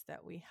links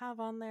that we have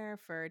on there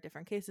for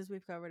different cases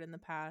we've covered in the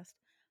past.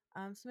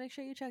 So make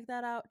sure you check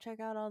that out. Check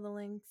out all the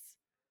links.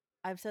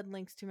 I've said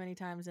links too many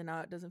times and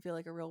now it doesn't feel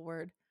like a real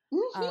word.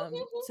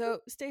 So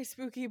stay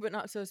spooky, but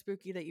not so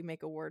spooky that you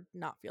make a word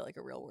not feel like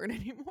a real word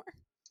anymore.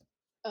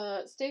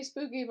 Stay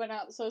spooky, but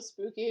not so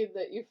spooky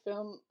that you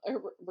film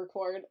or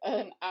record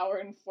an hour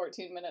and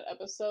 14-minute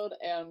episode,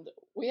 and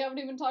we haven't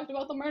even talked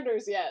about the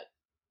murders yet.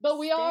 But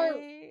we are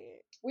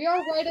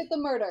right at the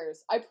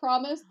murders. I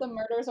promise the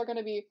murders are going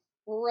to be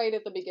right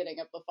at the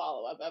beginning of the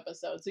follow-up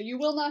episode, so you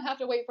will not have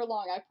to wait for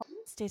long. I promise.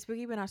 Stay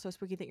spooky, but not so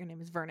spooky that your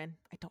name is Vernon.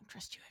 I don't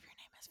trust you if your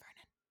name is Vernon.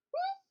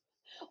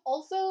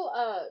 Also,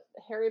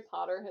 Harry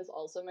Potter has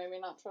also made me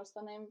not trust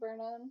the name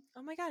Vernon.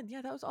 Oh my god,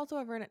 yeah, that was also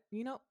a Vernon.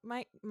 You know,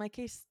 my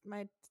case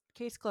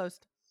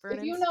closed.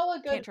 If you Vernon's know a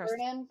good can't trust.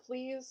 Vernon,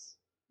 please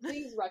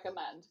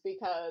recommend,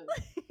 because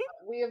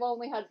we have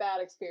only had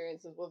bad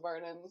experiences with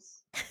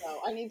Vernons. So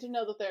I need to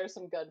know that there are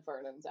some good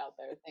Vernons out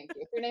there. Thank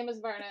you. If your name is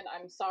Vernon,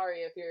 I'm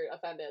sorry if you're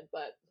offended,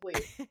 but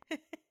please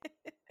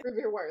prove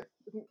your worth.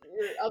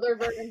 Your other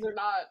Vernons are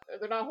not,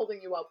 they're not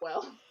holding you up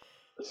well.